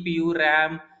CPU,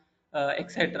 RAM,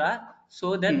 etc.,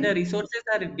 so that the Hmm. resources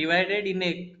are divided in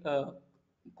a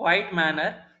quiet manner,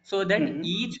 so that Hmm.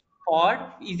 each pod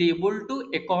is able to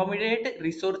accommodate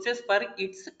resources for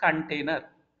its container.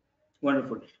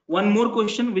 Wonderful. One more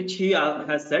question which he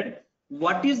has said.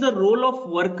 What is the role of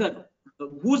worker?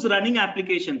 Who's running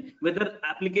application? Whether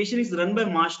application is run by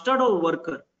master or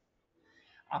worker?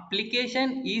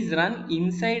 Application is run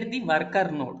inside the worker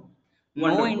node. No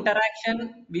Wonderful.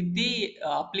 interaction with the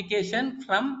application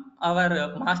from our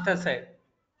master side.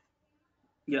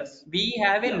 Yes. We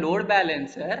have a Yeah. load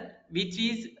balancer which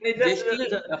is Hey, just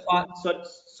for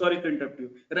sorry to interrupt you.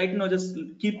 Right now, just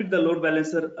keep it the load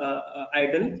balancer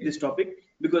idle, okay. this topic,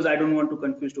 because I don't want to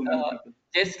confuse too many Uh, people.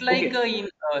 just like Okay. in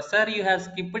sir, you have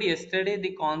skipped yesterday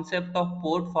the concept of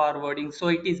port forwarding,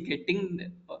 so it is getting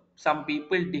some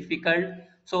people difficult.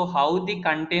 So how the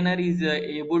container is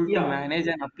able to Yeah. manage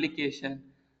an application?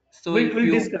 So We'll, if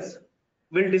we'll you discuss.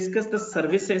 We'll discuss the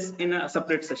services in a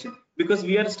separate session because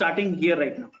we are starting here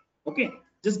right now. Okay.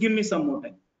 Just give me some more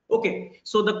time. Okay.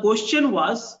 So the question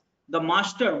was the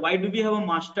master. Why do we have a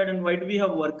master and why do we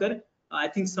have worker? I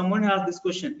think someone has this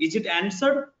question. Is it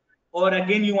answered or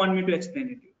again you want me to explain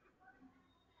it?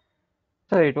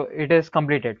 So it is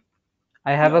completed.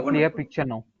 I have Yeah. a clear Wonderful. picture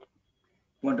now.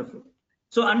 Wonderful.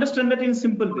 So understand that in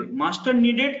simple way. Master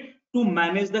needed to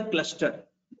manage the cluster,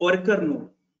 worker node,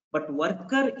 but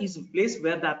worker is a place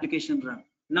where the application run.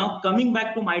 Now coming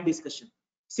back to my discussion.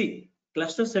 See,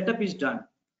 cluster setup is done.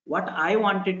 What I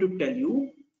wanted to tell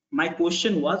you, my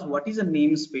question was, what is a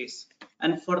namespace?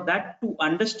 And for that to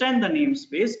understand the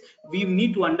namespace, we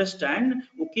need to understand,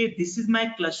 okay, this is my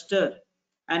cluster.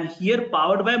 And here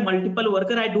powered by multiple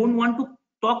worker, I don't want to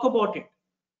talk about it.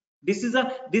 This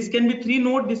can be 3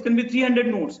 node, this can be 300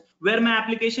 nodes where my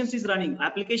applications is running.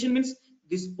 Application means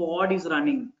this pod is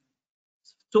running.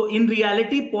 So in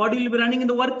reality pod will be running in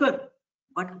the worker,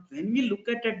 but when we look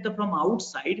at it from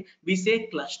outside we say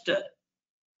cluster.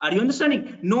 Are you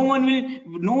understanding? No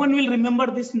one will remember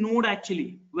this node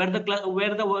actually where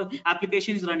the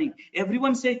application is running.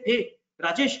 Everyone say, hey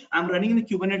Rajesh, I'm running in the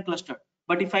Kubernetes cluster.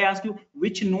 But if I ask you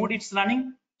which node it's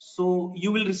running, so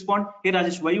you will respond, hey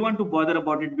Rajesh, why you want to bother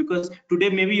about it? Because today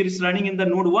maybe it's running in the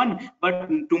node 1, but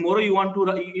tomorrow you want to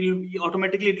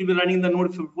automatically it will be running in the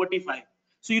node 45.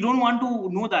 So you don't want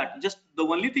to know that. Just the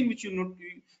only thing which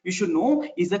you should know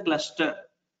is the cluster.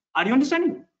 Are you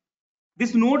understanding?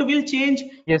 This node will change,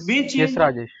 Yes, may yes, change.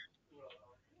 Rajesh.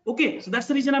 Okay, so that's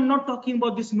the reason I'm not talking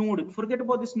about this node. Forget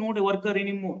about this node worker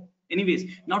anymore. Anyways,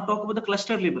 now talk about the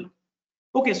cluster level.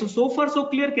 Okay, so far so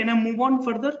clear. Can I move on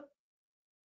further?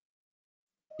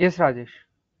 Yes, Rajesh.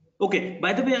 Okay,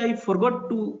 by the way, I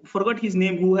forgot his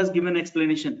name who has given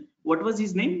explanation. What was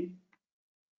his name?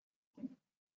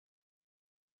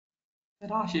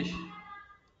 Ashish.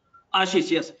 Ashish,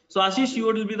 yes. So Ashish, you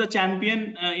will be the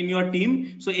champion in your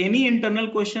team. So any internal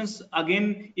questions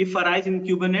again, if arise in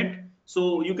Kubernetes,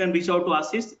 so you can reach out to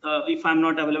Ashish if I'm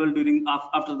not available during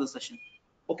after the session.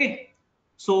 Okay.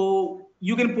 So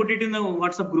you can put it in the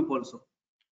WhatsApp group also.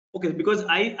 Okay, because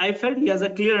I felt he has a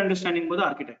clear understanding about the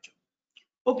architecture.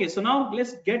 Okay, so now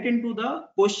let's get into the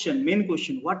main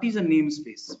question. What is a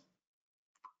namespace?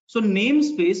 So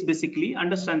namespace basically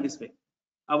understand this way.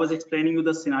 I was explaining you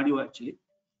the scenario actually.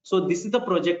 So this is the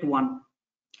project 1.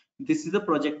 This is the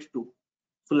project 2.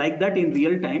 So like that in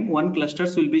real time, one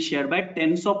clusters will be shared by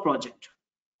tens of project.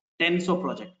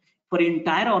 For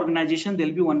entire organization,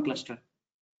 there'll be one cluster.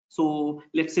 So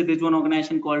let's say there's one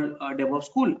organization called DevOps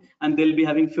School, and they'll be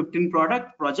having 15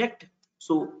 project.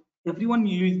 So everyone will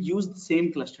use the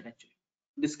same cluster actually.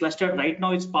 This cluster right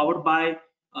now is powered by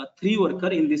 3 worker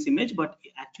in this image, but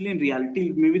actually in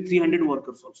reality, maybe 300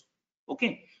 workers also.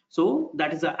 Okay, so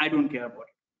that is I don't care about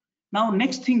it. Now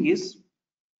next thing is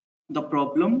the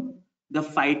problem. The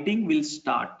fighting will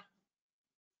start,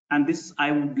 and this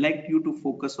I would like you to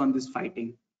focus on this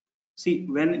fighting. See,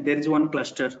 when there is one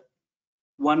cluster,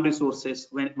 one resources,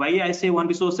 why I say one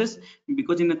resources,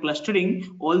 because in the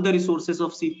clustering all the resources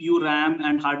of CPU, RAM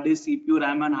and hard disk, CPU,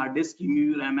 RAM and hard disk,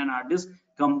 CPU, RAM and hard disk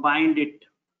combined, it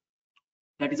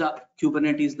that is a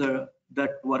Kubernetes the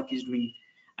that work is doing.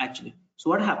 actually. So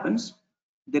what happens?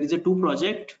 There is a two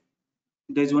project.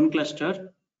 There is one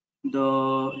cluster.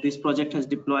 This project has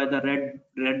deployed the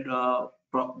red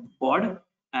pod,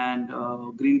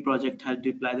 and green project has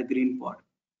deployed the green pod.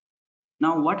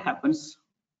 Now what happens?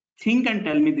 Think and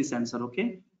tell me this answer,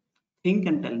 okay? Think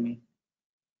and tell me.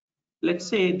 Let's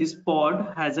say this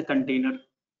pod has a container.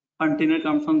 Container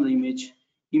comes from the image.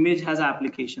 Image has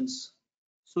applications.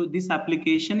 So this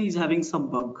application is having some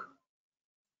bug.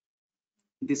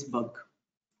 This bug.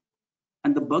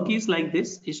 And the bug is like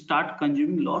this: it start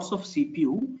consuming lots of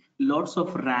CPU, lots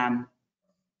of RAM,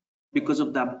 because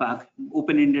of that bug.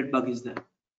 Open-ended bug is there.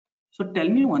 So tell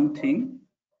me one thing.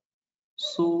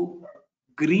 So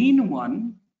green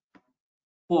one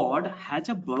pod has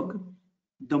a bug.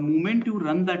 The moment you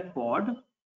run that pod,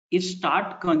 it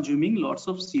start consuming lots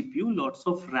of CPU, lots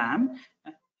of RAM,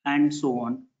 and so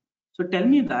on. So tell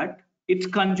me that it's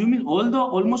consuming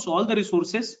almost all the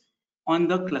resources on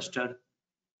the cluster.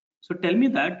 So tell me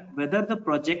that whether the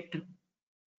project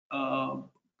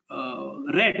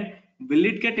red, will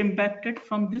it get impacted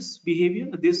from this behavior,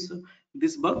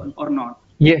 this bug, or not?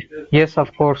 Yeah, yes,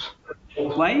 of course.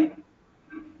 Why?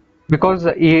 Because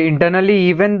internally,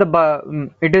 even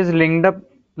it is linked up.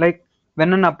 Like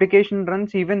when an application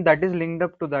runs, even that is linked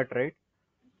up to that, right?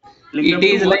 Linked It up to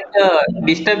is like what?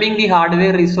 disturbing the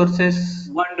hardware resources.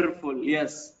 Wonderful.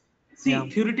 Yes. Yeah. See,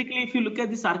 theoretically, if you look at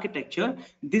this architecture,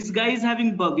 this guy is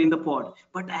having bug in the pod,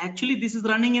 but actually this is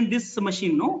running in this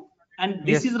machine, no? And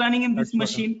this Yes, is running in this that's what.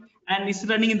 machine, and it's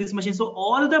running in this machine. So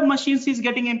all the machines is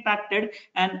getting impacted,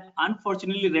 and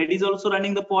unfortunately, red is also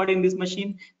running the pod in this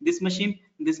machine, this machine,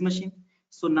 this machine.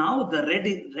 So now the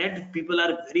red people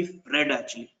are very red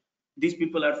actually. These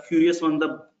people are furious on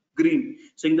the green,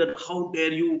 saying that how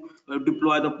dare you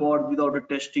deploy the pod without a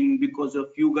testing, because of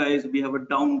you guys we have a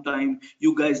downtime,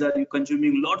 you guys are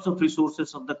consuming lots of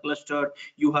resources of the cluster,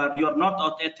 you are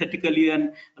not ethically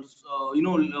and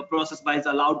process wise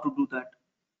allowed to do that.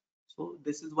 So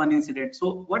this is one incident.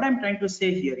 So what I'm trying to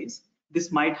say here is,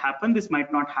 this might happen, this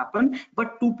might not happen,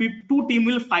 but two team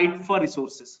will fight for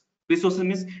resources. Resources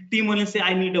means team will say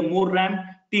I need a more RAM,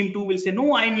 team 2 will say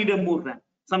no, I need a more RAM,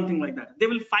 something like that. They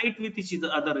will fight with each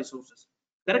other resources.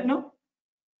 Correct? No?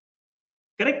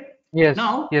 Correct? Yes,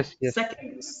 Now, yes, yes.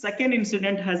 second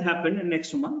incident has happened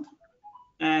next month,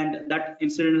 and that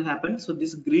incident happened. So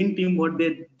this green team, what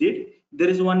they did, there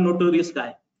is one notorious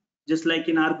guy. Just like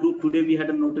in our group today, we had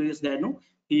a notorious guy. No,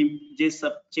 he just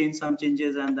changed some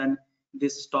changes and then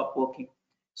this stopped working.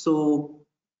 So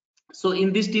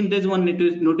in this team, there's one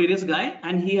notorious guy,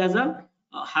 and he has a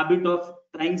habit of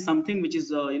trying something which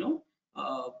is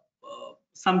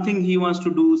something he wants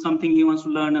to do, something he wants to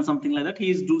learn, and something like that. He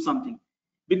is do something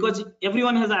because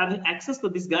everyone has access to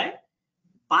this guy.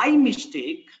 By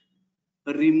mistake,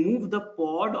 remove the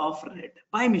pod of red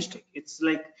by mistake. It's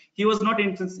like he was not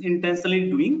intentionally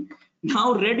doing.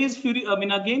 Now red is fury. I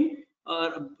mean, again,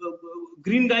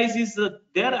 green guys is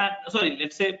there. Sorry,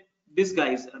 let's say this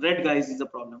guys, red guys is the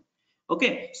problem.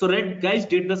 Okay, so red guys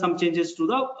did some changes to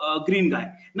the green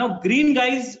guy. Now green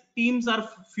guys teams are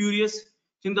furious,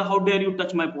 saying, "How dare you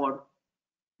touch my pod?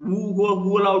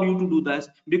 Who allowed you to do that?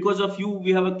 Because of you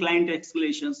we have a client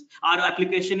escalations, our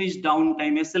application is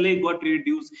downtime, SLA got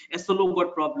reduced, SLO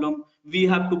got problem, we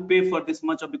have to pay for this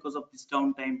much because of this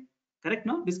downtime." Correct?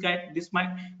 No, this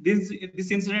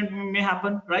incident may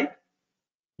happen, right?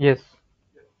 Yes.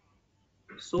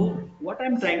 So what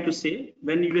I'm trying to say,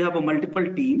 when you have a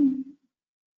multiple team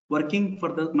working for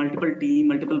the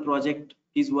multiple project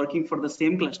is working for the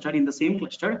same cluster, in the same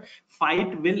cluster,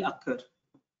 fight will occur.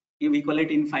 We call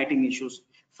it infighting issues.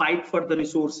 Fight for the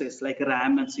resources like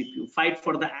RAM and CPU, fight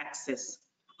for the access,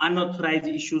 unauthorized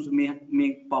issues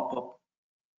may pop up.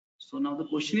 So now the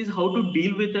question is how to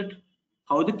deal with it,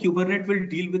 how the Kubernetes will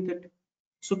deal with it.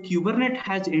 So Kubernetes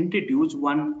has introduced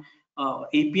one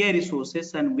API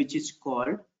resources, and which is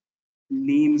called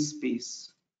namespace.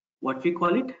 What we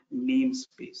call it?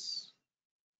 Namespace.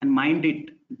 And mind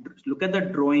it, look at the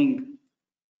drawing.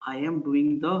 I am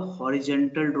doing the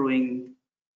horizontal drawing.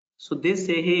 So they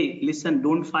say, hey, listen,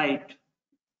 don't fight.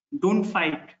 Don't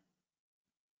fight.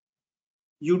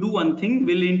 You do one thing,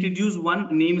 we'll introduce one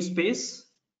namespace,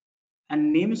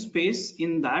 and namespace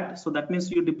in that. So that means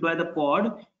you deploy the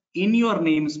pod in your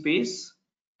namespace.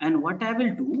 And what I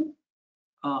will do,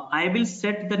 I will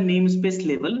set the namespace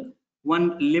level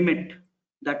one limit.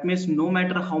 That means no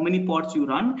matter how many pods you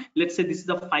run, let's say this is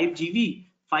a 5 GB,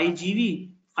 5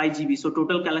 GB, 5 GB. So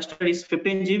total cluster is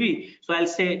 15 GB. So I'll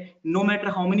say no matter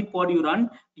how many pod you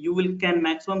run, you can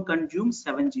maximum consume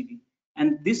 7 GB.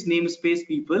 And this namespace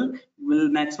people will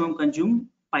maximum consume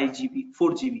 5 GB,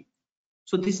 4 GB.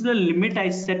 So this is the limit I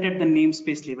set at the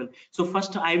namespace level. So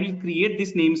first I will create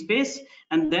this namespace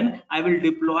and then I will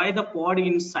deploy the pod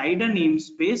inside a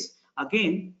namespace.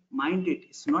 Again, mind it,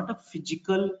 it's not a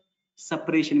physical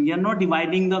separation. We are not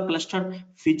dividing the cluster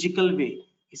physical way.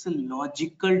 It's a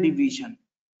logical division.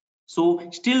 So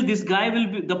still this guy will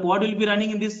be, the pod will be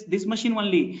running in this machine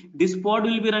only. This pod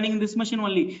will be running in this machine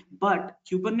only. But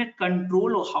Kubernetes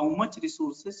control how much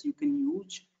resources you can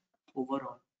use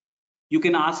overall. You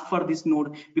can ask for this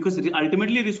node because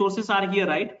ultimately resources are here,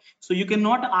 right? So you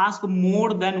cannot ask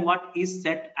more than what is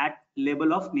set at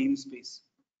level of namespace.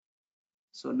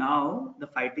 So now the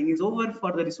fighting is over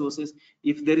for the resources.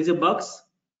 If there is a bugs,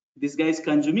 this guy is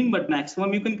consuming, but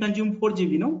maximum you can consume 4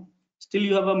 GB, no? Still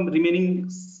you have a remaining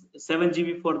 7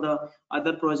 GB for the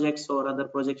other projects or other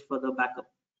projects for the backup.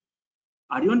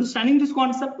 Are you understanding this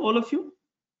concept, all of you?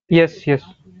 Yes, yes.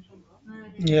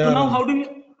 Yeah. So now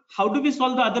how do we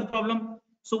solve the other problem?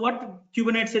 So what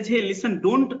Kubernetes says, hey, listen,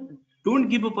 don't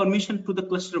give a permission to the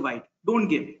cluster wide. Don't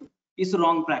give. It's a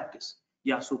wrong practice.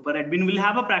 Yeah, super admin will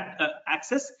have a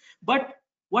access, but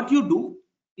what you do,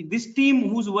 this team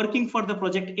who's working for the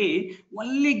project A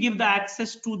only give the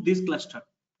access to this cluster.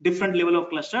 Different level of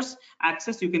clusters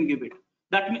access you can give it.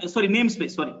 That sorry,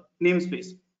 namespace. Sorry,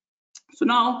 namespace. So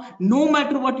now, no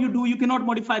matter what you do, you cannot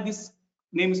modify this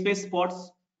namespace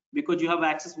spots because you have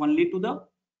access only to the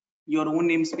your own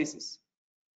namespaces.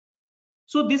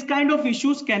 So this kind of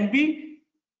issues can be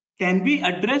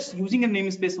addressed using a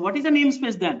namespace. What is a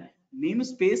namespace then?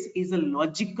 Namespace is a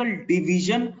logical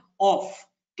division of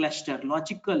cluster.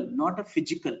 Logical, not a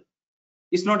physical.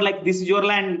 It's not like this is your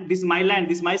land, this is my land,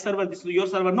 this is my server, this is your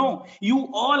server. No, you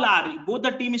all are. Both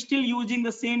the team is still using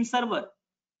the same server.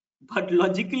 But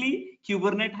logically,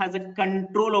 Kubernetes has a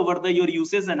control over your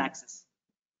uses and access.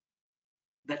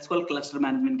 That's called cluster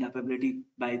management capability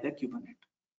by the Kubernetes.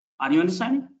 Are you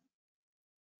understanding?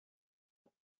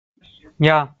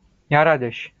 Yeah, yeah,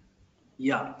 Rajesh.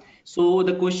 Yeah. So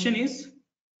the question is,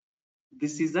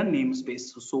 this is a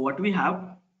namespace. So what we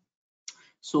have,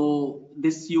 so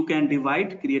this you can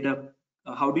divide, create a,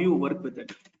 how do you work with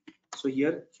it? So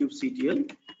here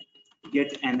kubectl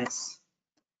get ns.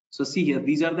 So see here,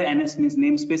 these are the ns means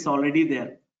namespace already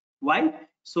there. Why?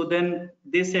 So then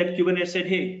they said, Kubernetes said,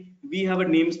 hey, we have a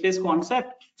namespace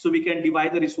concept, so we can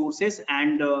divide the resources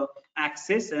and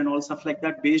access and all stuff like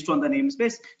that based on the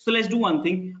namespace. So let's do one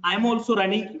thing. I'm also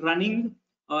running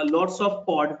lots of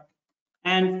pod,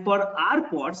 and for our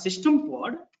pod, system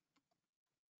pod,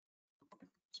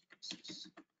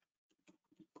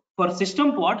 for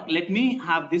system pod, let me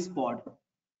have this pod.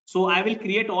 So I will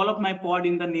create all of my pod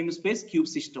in the namespace kube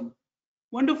system.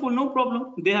 Wonderful, no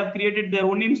problem. They have created their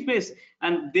own namespace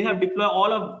and they have deployed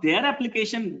all of their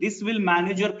application. This will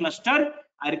manage your cluster.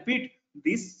 I repeat,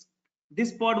 this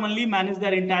pod only manage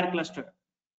their entire cluster,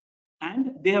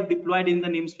 and they have deployed in the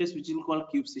namespace which is called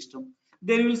kube system.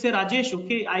 Then you will say, Rajesh,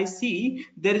 okay, I see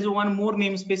there is one more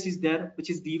namespace is there which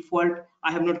is default.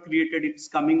 I have not created, it's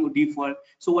coming default.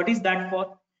 So what is that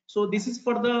for? So this is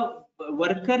for the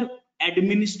worker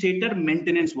administrator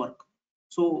maintenance work.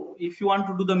 So if you want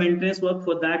to do the maintenance work,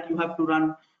 for that you have to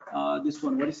run this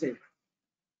one, what is it,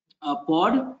 a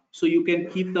pod, so you can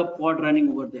keep the pod running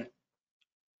over there.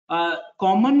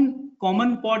 Common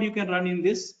pod you can run in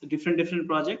this different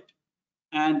project,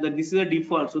 and this is a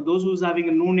default. So those who's having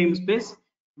a no namespace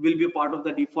will be a part of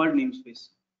the default namespace.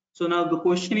 So now the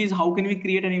question is, how can we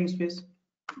create a namespace?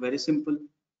 Very simple.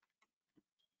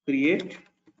 Create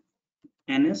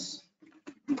ns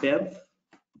dev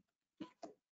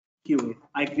qa.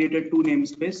 I created two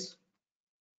namespace.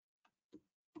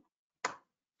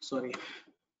 Sorry,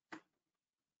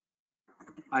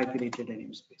 I created a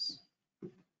namespace.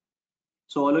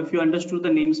 So all of you understood the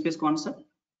namespace concept?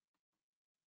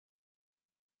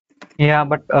 Yeah,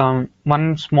 but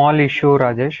one small issue,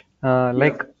 Rajesh.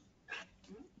 Like,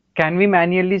 can we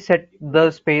manually set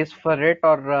the space for it,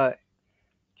 or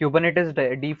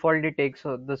Kubernetes defaultly takes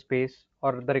the space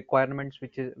or the requirements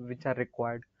which are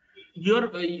required?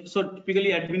 So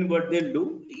typically admin, what they'll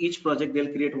do, each project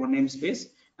they'll create one namespace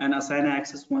and assign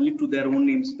access only to their own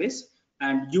namespace,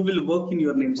 and you will work in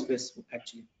your namespace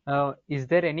actually. Is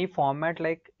there any format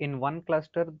like in one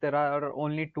cluster there are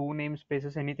only two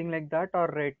namespaces, anything like that,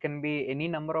 or it can be any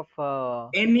number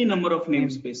of Any number of name?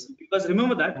 namespace, because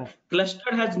remember that Oh,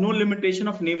 cluster has no limitation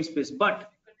of namespace,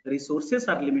 but resources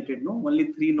are limited. No,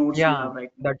 only 3 nodes you yeah, have right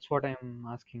now. that's what I'm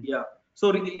asking. Yeah,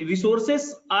 so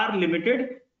resources are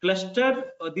limited.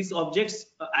 Cluster these objects,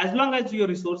 as long as your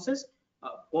resources,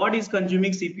 pod is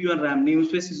consuming cpu and ram,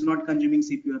 namespace is not consuming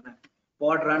cpu and ram.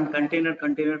 Pod run container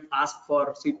ask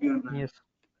for cpu and ram. Yes.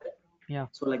 Yeah.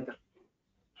 So like that.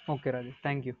 Okay, Rajesh.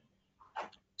 Thank you.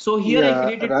 So here I Yeah,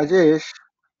 created, Rajesh,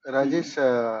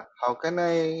 how can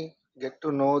I get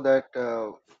to know that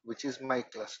which is my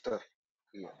cluster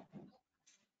here?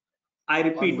 I On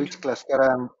repeat, which cluster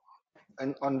I am,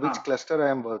 and on which ha, cluster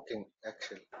I am working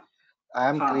actually. I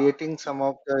am ha, creating some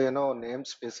of the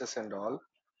namespaces and all.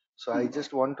 So I hmm,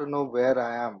 just want to know where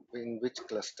I am in which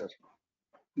cluster.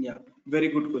 yeah, very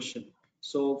good question.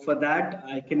 So for that,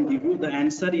 I can give you the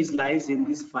answer is lies in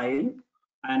this file,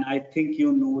 and I think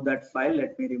you know that file.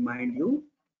 Let me remind you.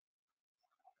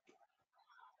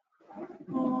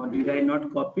 Did I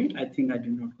not copy it? I think I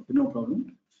did not copy. No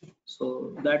problem.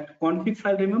 So that config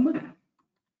file, remember?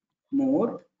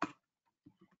 More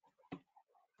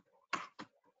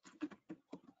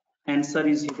answer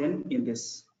is hidden in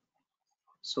this.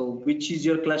 So which is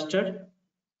your cluster?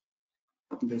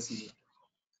 This is it.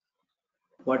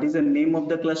 What is the name of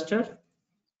the cluster?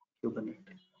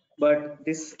 Kubernetes. But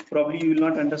this probably you will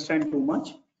not understand too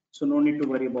much, so no need to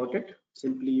worry about it.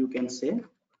 Simply you can say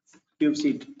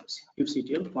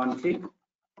kubectl config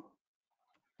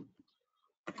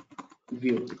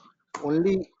view.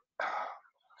 Only,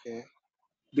 okay.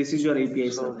 This is your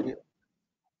API So server.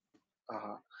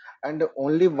 uh and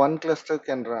only one cluster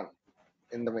can run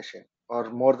in the machine, or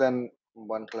more than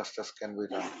one clusters can be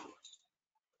run.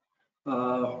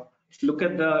 Look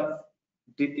at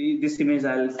this image.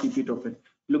 I'll keep it open.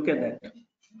 Look at that.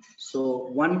 So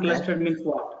one Okay. clustered means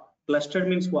what? Clustered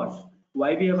means what?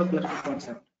 Why we have a cluster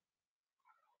concept?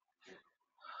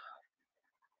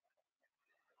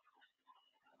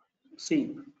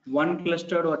 See, one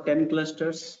cluster or 10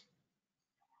 clusters,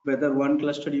 whether one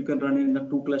cluster you can run in the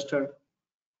two cluster.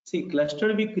 See,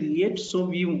 cluster we create so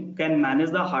we can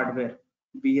manage the hardware,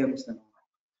 VMs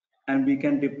and we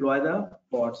can deploy the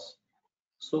pods.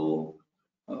 So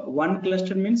one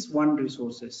cluster means one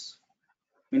resources.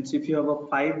 Means if you have a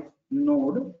 5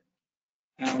 node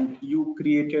and you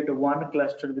created one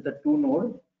cluster with a 2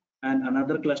 node and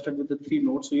another cluster with a 3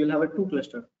 node, so you'll have a 2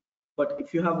 cluster. But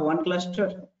if you have one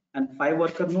cluster and 5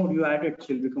 worker node you add it,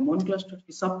 will become one cluster.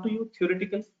 It's up to you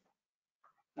theoretical.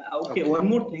 Okay, Okay. one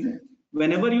more thing.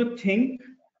 Whenever you think,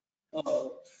 uh,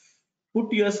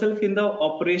 put yourself in the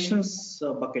operations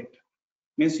bucket.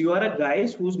 Means you are a guy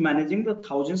who's managing the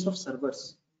thousands of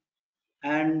servers,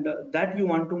 and that you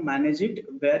want to manage it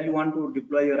where you want to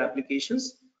deploy your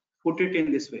applications. Put it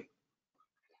in this way.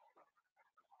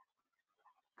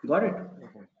 Got it?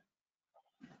 Mhm.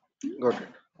 Got it.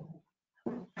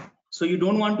 So you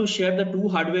don't want to share the two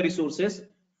hardware resources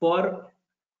for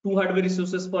two hardware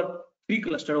resources for three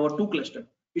cluster or two cluster.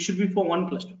 It should be for one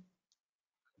cluster.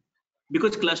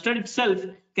 Because cluster itself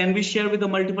can be shared with the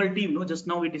multiple team. No, just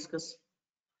now we discussed.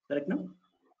 Correct now?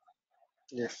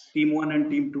 Yes. Team one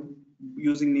and team two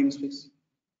using namespace.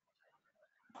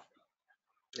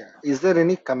 Yeah. Is there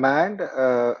any command?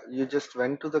 You just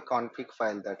went to the config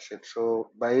file. That's it.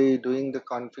 So by doing the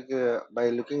config, by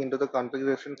looking into the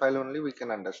configuration file only, we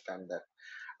can understand that.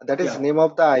 That is Yeah. name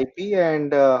of the IP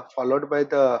and followed by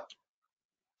the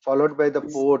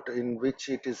port in which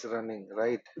it is running,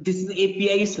 right? This is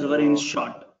API server in So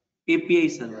short. API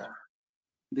server. yeah,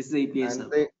 This is API and server.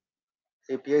 the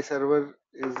API server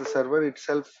is the server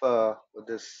itself.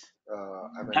 This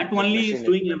I mean That the only is machine.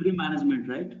 doing every management,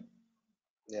 right?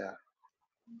 Yeah.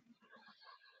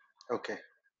 Okay.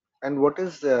 And what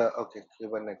is the okay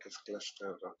Kubernetes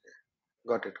cluster? Okay,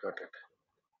 got it, got it.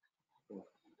 Hmm.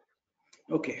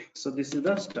 Okay, so this is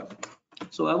the stuff.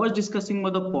 So I was discussing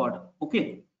about the pod.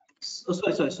 Okay. So,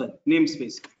 sorry.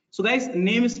 Namespace. So guys,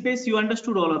 namespace, you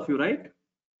understood all of you, right?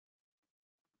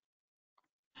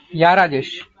 Yeah,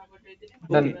 Rajesh.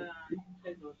 Done. Okay.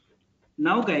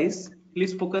 Now guys,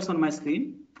 please focus on my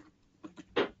screen.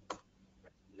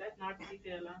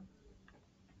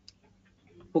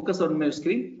 Focus on my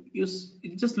screen. You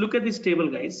just look at this table,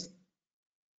 guys.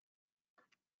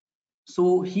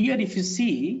 So here, if you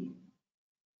see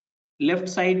left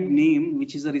side name,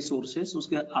 which is the resources,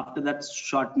 after that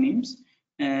short names,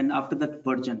 and after that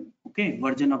version. Okay,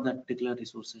 version of that particular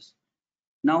resources.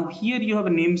 Now here you have a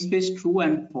namespace true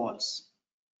and false.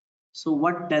 So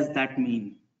what does that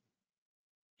mean?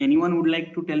 Anyone would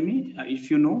like to tell me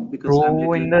if you know, because I'm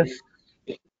True little in the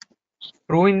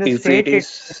true in the If it state it is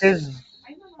is.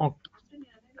 Oh,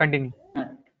 continue. uh,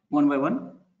 one by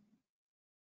one.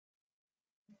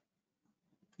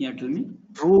 Yeah, tell me.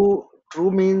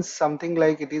 True means something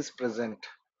like it is present,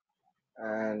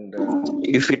 and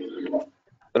if it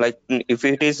if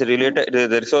it is related,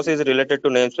 the resource is related to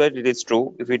namespace, it is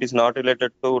true. If it is not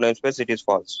related to namespace, it is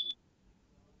false.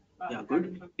 Yeah,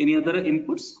 good. Any other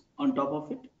inputs on top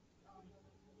of it?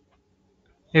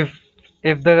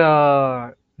 If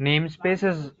the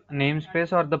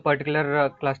namespace or the particular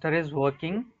cluster is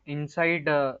working, inside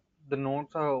the nodes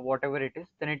or whatever it is,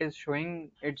 then it is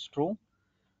showing it's true.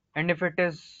 And if it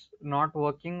is not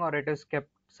working or it is kept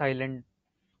silent,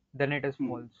 then it is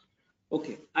false.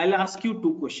 Okay, I'll ask you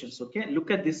two questions. Okay,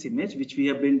 look at this image which we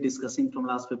have been discussing from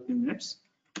last 15 minutes.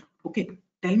 Okay,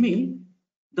 tell me,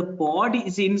 the pod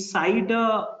is inside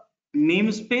a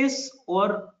namespace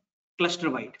or cluster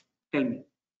wide? Tell me.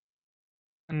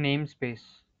 A namespace.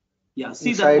 Yeah,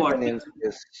 see that Inside the pod.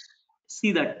 namespace.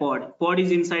 See that pod. Pod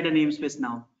is inside a namespace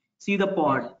now. See the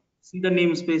pod. Yes. See the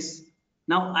namespace.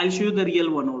 Now I'll show you the real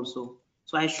one also.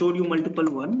 So I showed you multiple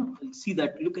one. See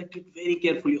that. Look at it very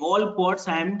carefully. All pods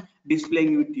I am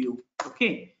displaying with you.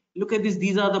 Okay. Look at this.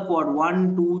 These are the pod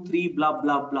 1, 2, 3, blah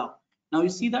blah blah. Now you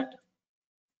see that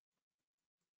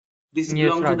this Yes,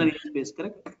 belongs to the Rajesh. namespace,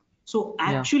 correct? So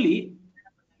Yeah. actually,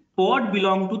 pod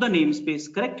belong to the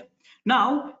namespace, correct?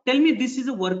 Now tell me, this is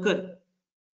a worker.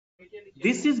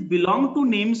 This is belong to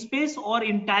namespace or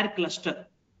entire cluster?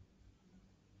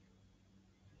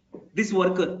 This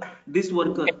worker,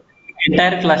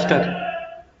 Entire cluster.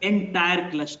 entire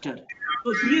cluster.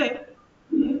 So here,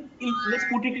 let's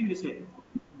put it in this way.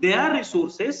 There are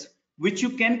resources which you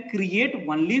can create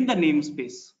only in the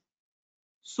namespace.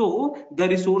 So the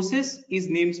resources is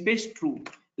namespace true.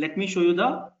 Let me show you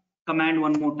the command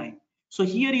one more time. So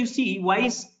here you see why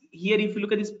is here, if you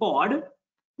look at this pod,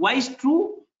 why is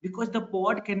true? Because the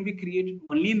pod can be created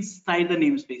only inside the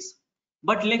namespace.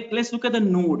 But let's look at the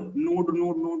node.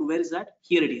 Where is that?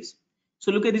 Here it is.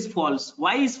 So look at this false.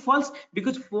 Why is false?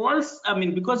 Because false, I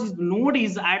mean, because his node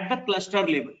is at the cluster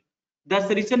level. That's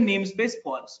the reason namespace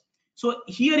false. So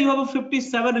here you have a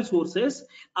 57 resources.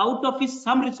 Out of his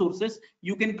some resources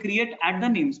you can create at the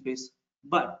namespace,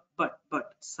 but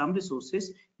some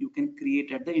resources you can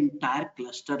create at the entire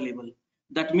cluster level.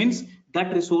 That means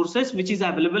that resources which is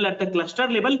available at the cluster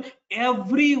level,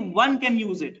 everyone can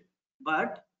use it.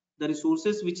 But the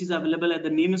resources which is available at the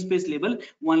namespace level,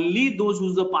 only those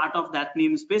who's a part of that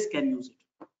namespace can use it.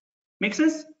 Make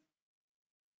sense?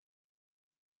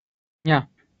 Yeah.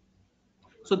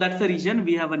 So that's the reason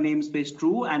we have a namespace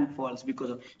true and false, because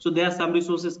of, so there are some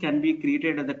resources can be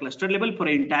created at the cluster level for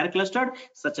an entire cluster,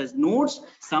 such as nodes,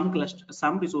 some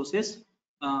resources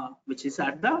which is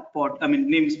at the pod, I mean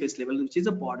namespace level, which is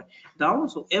a pod down.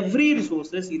 So every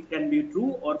resources, it can be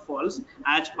true or false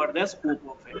as per the scope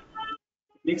of it.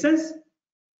 Make sense?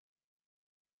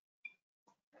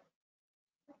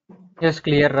 Yes,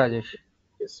 clear, Rajesh.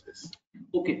 Yes.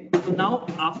 Okay, so now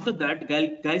after that,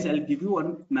 guys, I'll give you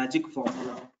one magic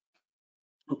formula.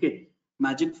 Okay,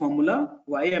 magic formula.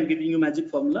 Why I'm giving you magic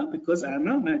formula? Because I am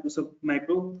a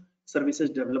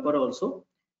microservices developer also.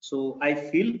 So I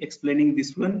feel explaining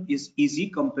this one is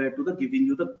easy compared to the giving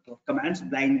you the commands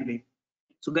blind way.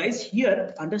 So guys,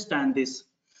 here understand this.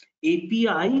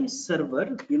 API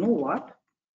server, you know what?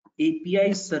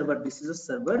 API server, this is a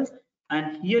server,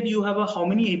 and here you have a how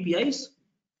many APIs?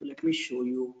 So let me show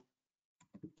you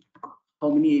how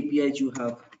many APIs you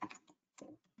have.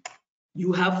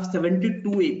 You have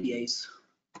 72 APIs.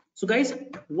 So guys,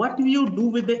 what do you do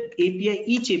with the API?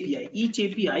 Each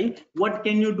API, what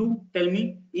can you do? Tell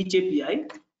me. Each API,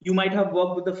 you might have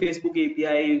worked with the Facebook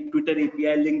API, Twitter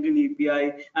API, LinkedIn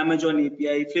API, Amazon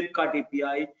API, Flipkart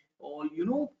API, or you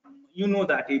know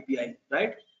that API,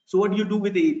 right? So what do you do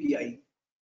with the API?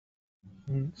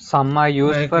 Some are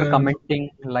used Like for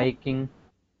commenting, liking.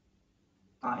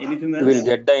 Anything You will else?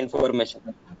 get the information.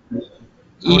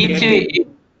 Each Get it.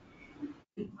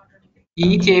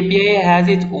 each API has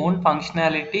its own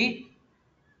functionality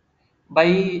by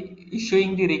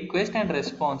issuing the request and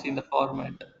response in the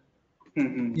format.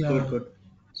 Good, yeah, good.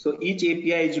 So each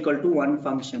API is equal to one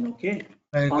function. Okay.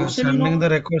 like Function, sending the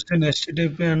request in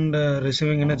HTTP and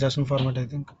receiving in a JSON format, I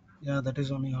think. Yeah, that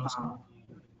is only awesome.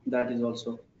 that is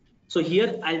also. So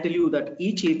here I'll tell you that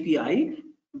each API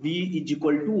v is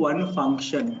equal to one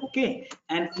function. Okay.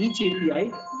 And each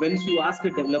API, once you ask the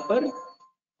developer,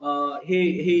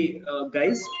 hey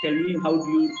guys, tell me how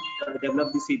do you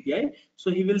develop this API?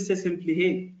 So he will say simply,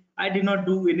 hey, I did not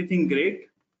do anything great.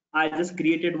 I just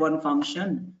created one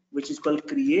function which is called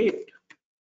create.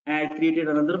 I created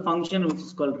another function which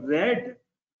is called read,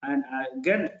 and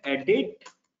again edit,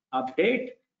 update,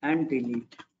 and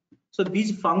delete. So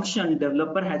these function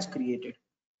developer has created.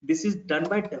 This is done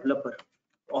by developer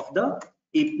of the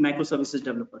microservices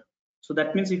developer. So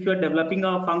that means if you are developing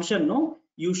a function, no,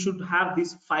 you should have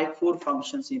these four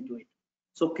functions into it.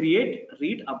 So create,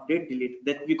 read, update, delete.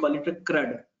 That we call it a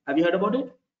CRUD. Have you heard about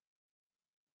it?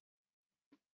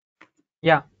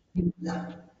 Yeah.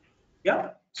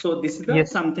 Yeah. So this is the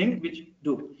Yes. something which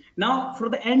do. Now for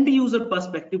the end user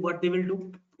perspective, what they will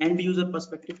do? End user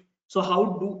perspective. So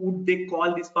how would they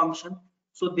call this function?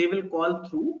 So they will call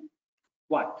through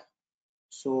what?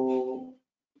 So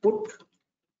put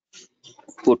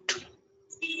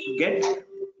get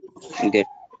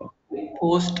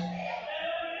Post.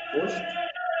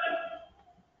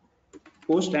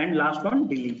 post and last one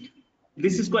delete.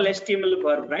 This is called HTML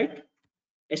verb, right?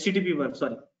 HTTP verb,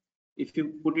 sorry. If you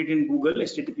put it in Google,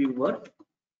 HTTP verb.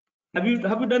 Have you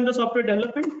done the software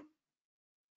development?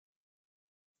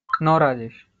 No,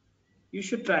 Rajesh. You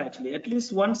should try actually. At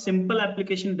least one simple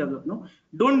application develop. No,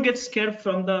 don't get scared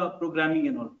from the programming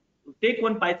and all. Take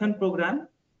one Python program,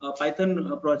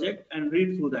 Python project, and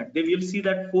read through that. They will see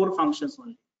that 4 functions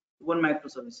only, 1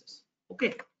 microservices.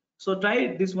 Okay, so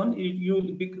try this one. You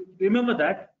remember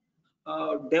that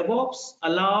DevOps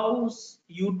allows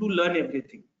you to learn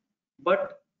everything,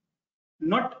 but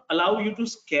not allow you to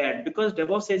scared, because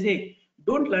DevOps says, hey,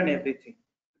 don't learn everything.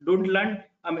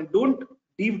 Don't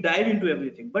deep dive into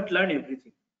everything, but learn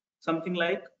everything. Something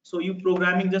like, so you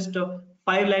programming just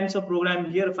 5 lines of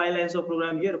program here, 5 lines of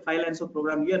program here, 5 lines of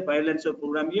program here, 5 lines of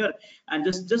program here, and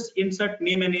just insert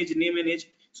name and age.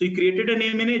 So you created a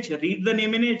name and age, read the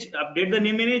name and age, update the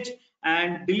name and age,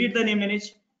 and delete the name and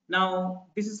age. Now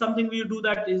this is something we do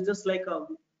that is just like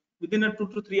within a 2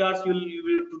 to 3 hours you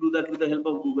will do that with the help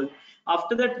of Google.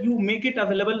 After that, you make it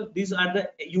available. These are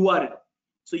the URL.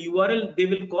 So URL, they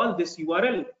will call this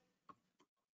URL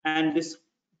and this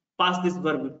pass this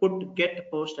verb, put, get,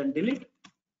 post, and delete.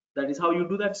 That is how you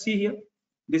do that. See here,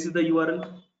 this is the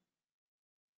URL.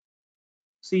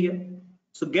 See here.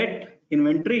 So get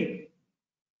inventory,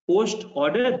 post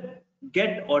order,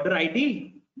 get order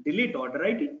ID, delete order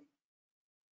ID.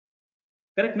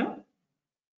 Correct now?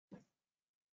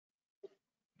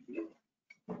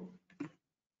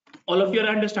 All of you are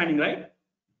understanding, right?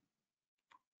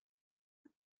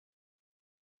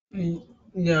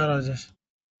 Yeah, Rajesh.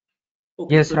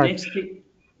 Okay, Yes, so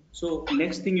Raj.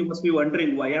 next thing you must be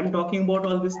wondering why I'm talking about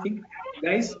all this thing,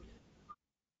 guys.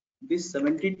 This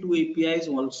 72 APIs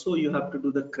also you have to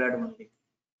do the CRUD only.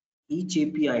 Each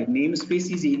API, namespace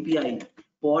is API,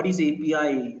 pod is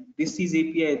API, this is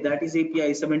API, that is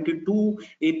API. 72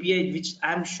 API which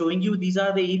I'm showing you, these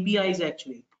are the APIs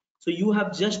actually. So you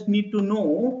have just need to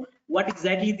know what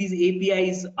exactly these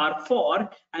APIs are for,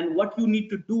 and what you need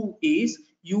to do is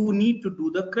you need to do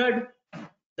the CRUD.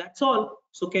 That's all.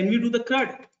 So can we do the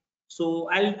CRUD? So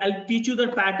I'll teach you the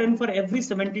pattern for every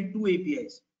 72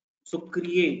 APIs. So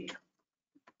create,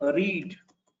 read,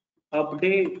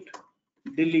 update,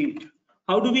 delete.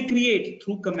 How do we create?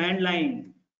 Through command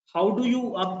line. How do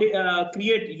you update,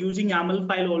 create? Using YAML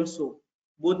file also.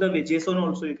 Both the way, JSON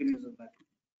also you can use that.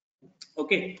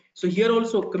 Okay, so here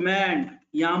also command,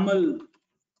 YAML,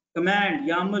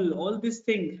 all these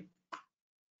things,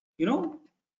 you know.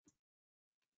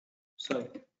 Sorry.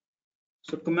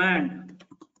 So command,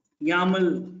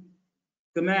 YAML,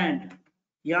 command,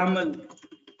 YAML.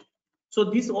 So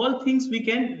these all things we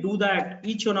can do that,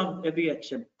 each one of every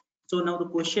action. So now the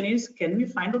question is, can we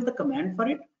find out the command for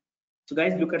it? So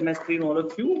guys, look at my screen, all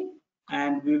of you,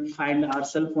 and we'll find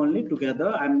ourselves only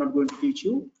together. I'm not going to teach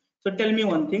you. So tell me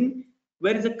one thing,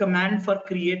 where is the command for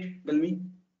create? Tell me.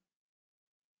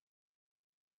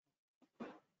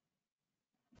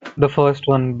 The first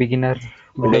one, beginner,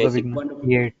 below the Basic. beginner. Wonderful.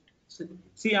 Yeah.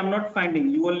 See, I'm not finding,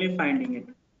 you only finding it.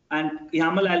 And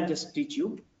YAML, I'll just teach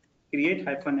you. Create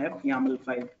 -f YAML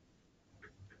file.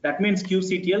 That means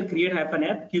kubectl create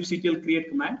 -f kubectl create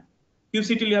command.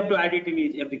 Kubectl you have to add it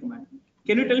in every command.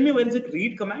 Can you tell me where is it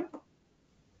read command?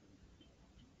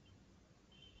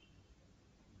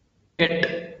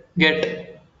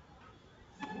 Get.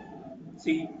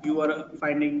 See, you are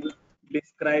finding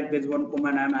describe. There's one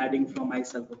command I'm adding from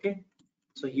myself. Okay,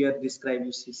 so here describe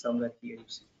you see somewhere here you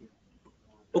see here.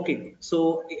 Okay, so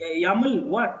YAML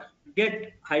what? Get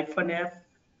 -f -f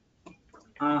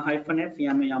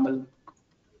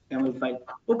YAML file.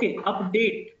 Okay,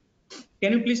 update.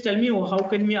 Can you please tell me how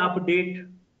can we update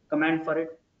command for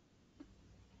it?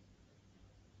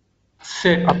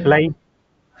 Set. Apply.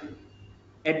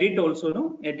 Edit also, no?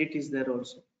 Edit is there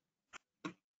also.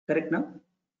 Correct now?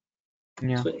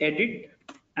 Yeah. So edit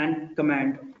and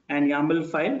command and YAML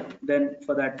file. Then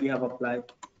for that we have applied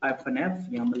 -f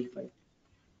YAML file.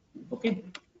 Okay.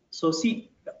 So see,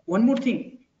 one more thing.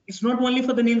 It's not only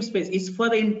for the namespace. It's for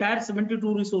the entire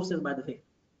 72 resources, by the way.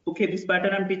 Okay. This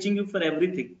pattern I'm teaching you for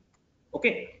everything.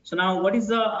 Okay. So now what is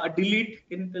the delete?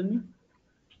 Can you tell me?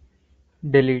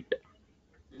 Delete.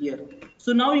 Here. So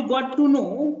now you got to know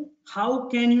how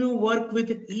can you work with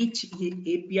each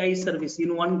API service in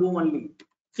one go only.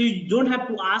 So you don't have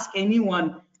to ask anyone,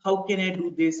 how can I do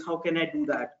this? How can I do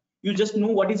that? You just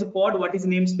know what is a pod, what is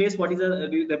namespace, what is a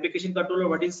replication controller,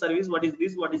 what is service, what is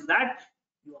this, what is that.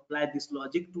 You apply this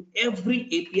logic to every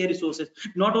API resources,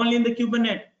 not only in the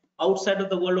Kubernetes, outside of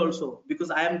the world also,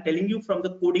 because I am telling you from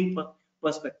the coding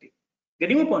perspective.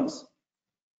 Getting my points?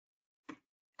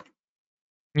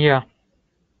 Yeah.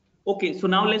 Okay, so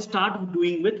now let's start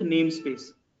doing with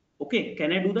namespace. Okay,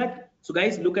 can I do that? So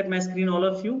guys, look at my screen, all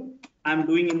of you. I'm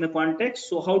doing in the context.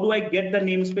 So how do I get the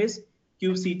namespace?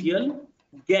 kubectl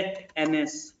get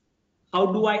ns. How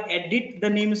do I edit the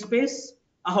namespace?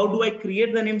 How do I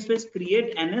create the namespace?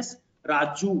 Create ns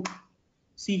Raju.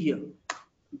 See here,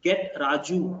 get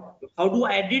Raju. How do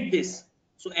I edit this?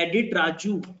 So edit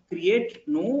Raju, create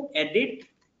no edit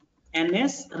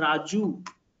ns Raju.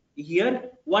 Here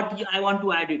what I want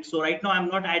to add it. So right now I'm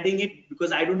not adding it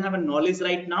because I don't have a knowledge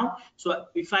right now. So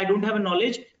if I don't have a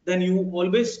knowledge, then you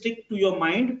always stick to your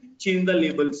mind, change the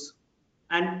labels.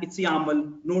 And it's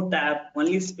YAML, no tab,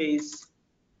 only space.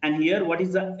 And here what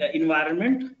is the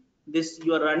environment? This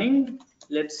you are running,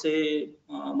 let's say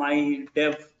my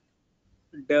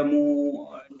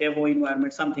demo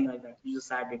environment, something like that. You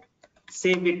just add it,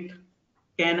 save it.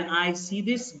 Can I see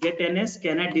this? Get ns.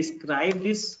 Can I describe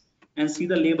this and see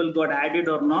the label got added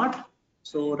or not?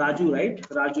 So Raju, right?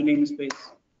 Raju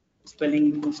namespace.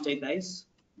 Spelling mistake, guys.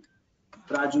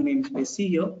 Raju namespace. See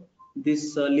here,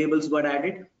 this labels got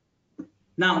added.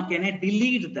 Now, can I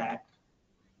delete that?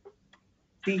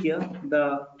 See here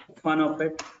the fun of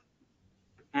it,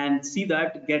 and see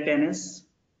that get ns,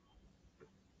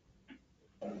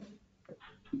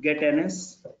 get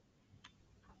ns,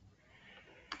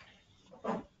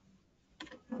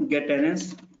 get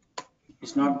ns.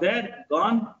 It's not there.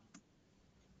 Gone.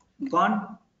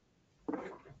 Gone.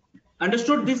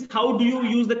 Understood this? How do you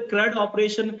use the CRUD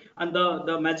operation and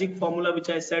the magic formula which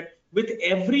I said with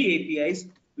every APIs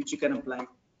which you can apply?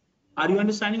 Are you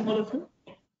understanding, all of you?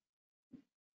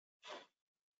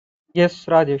 Yes,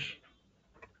 Rajesh.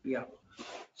 Yeah.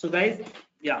 So guys,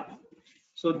 yeah.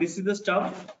 So this is the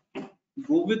stuff.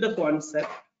 Go with the concept.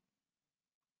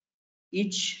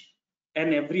 Each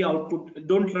and every output.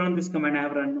 Don't run this command. I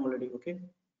have run already. Okay.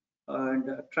 And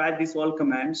try this all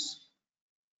commands.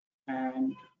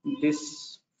 And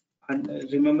this. And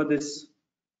remember this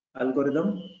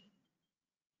algorithm.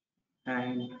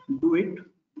 And do it.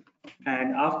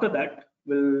 And after that,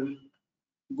 we'll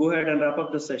go ahead and wrap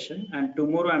up the session. And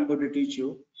tomorrow I'm going to teach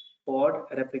you pod,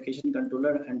 replication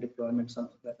controller, and deployment,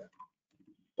 something like that.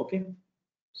 Okay.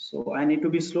 So I need to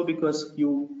be slow because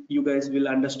you guys will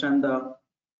understand the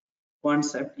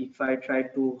concept. If I try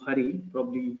to hurry,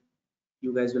 probably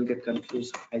you guys will get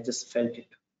confused. I just felt it.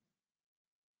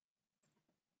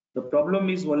 The problem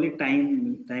is only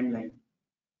timeline.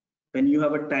 When you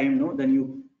have a time, no, then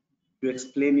you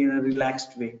explain in a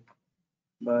relaxed way.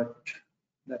 But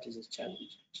that is a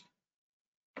challenge.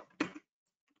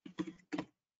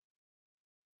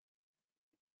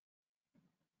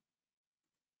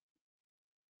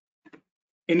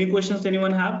 Any questions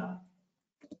anyone have?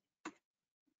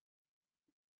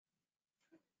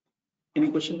 Any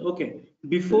question? Okay.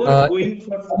 Before If going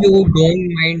for you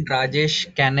don't mind,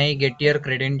 Rajesh, can I get your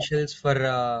credentials for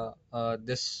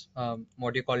this,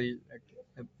 what you call it,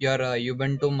 your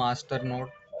Ubuntu master node,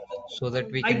 so that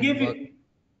we I can gave work? it.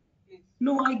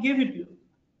 No, I gave it you.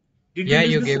 Did you Yeah,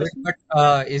 miss you the gave it, session?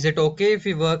 but is it okay if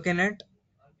we work in it?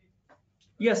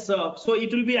 Yes, so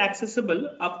it will be accessible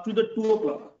up to the 2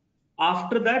 o'clock.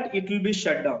 After that, it will be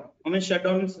shut down. I mean,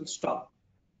 shutdown means stop.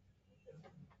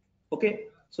 Okay,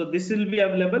 so this will be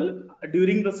available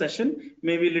during the session,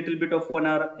 maybe a little bit of 1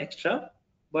 hour extra,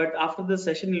 but after the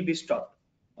session will be stopped.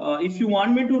 If you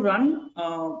want me to run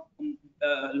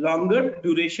longer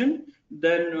duration,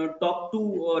 then talk to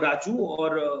Raju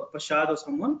or Prashad or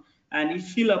someone, and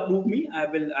if he'll approve me, I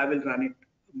will run it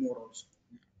more also.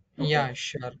 No Yeah, problem.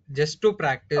 sure. Just to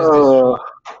practice this. Uh,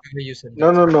 So you said no,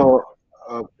 that's no, it. no.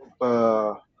 Uh,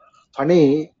 uh,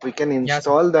 Funny, we can Yeah, sir.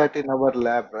 install that in our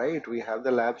lab, right? We have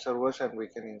the lab servers and we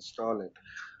can install it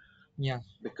Yeah.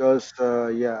 because,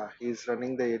 yeah, he's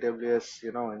running the AWS,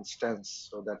 instance.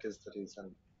 So that is the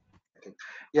reason, I think.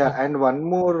 Yeah, Okay. and one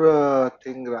more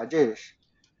thing, Rajesh.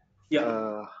 Yeah.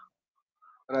 Uh,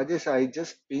 Rajesh, I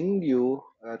just pinged you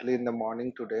early in the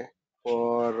morning today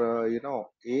for,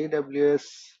 AWS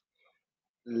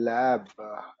lab.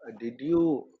 Did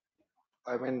you,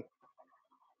 I mean,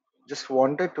 just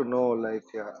wanted to know, like,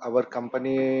 our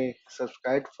company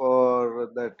subscribed for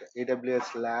that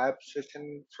AWS lab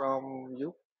session from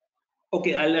you?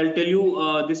 Okay, I'll tell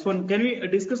you this one. Can we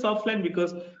discuss offline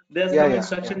because there's Yeah, some yeah, yeah,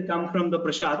 instruction come from the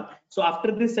Prashad. So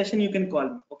after this session, you can call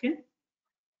me. Okay.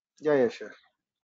 yeah, yeah, sure.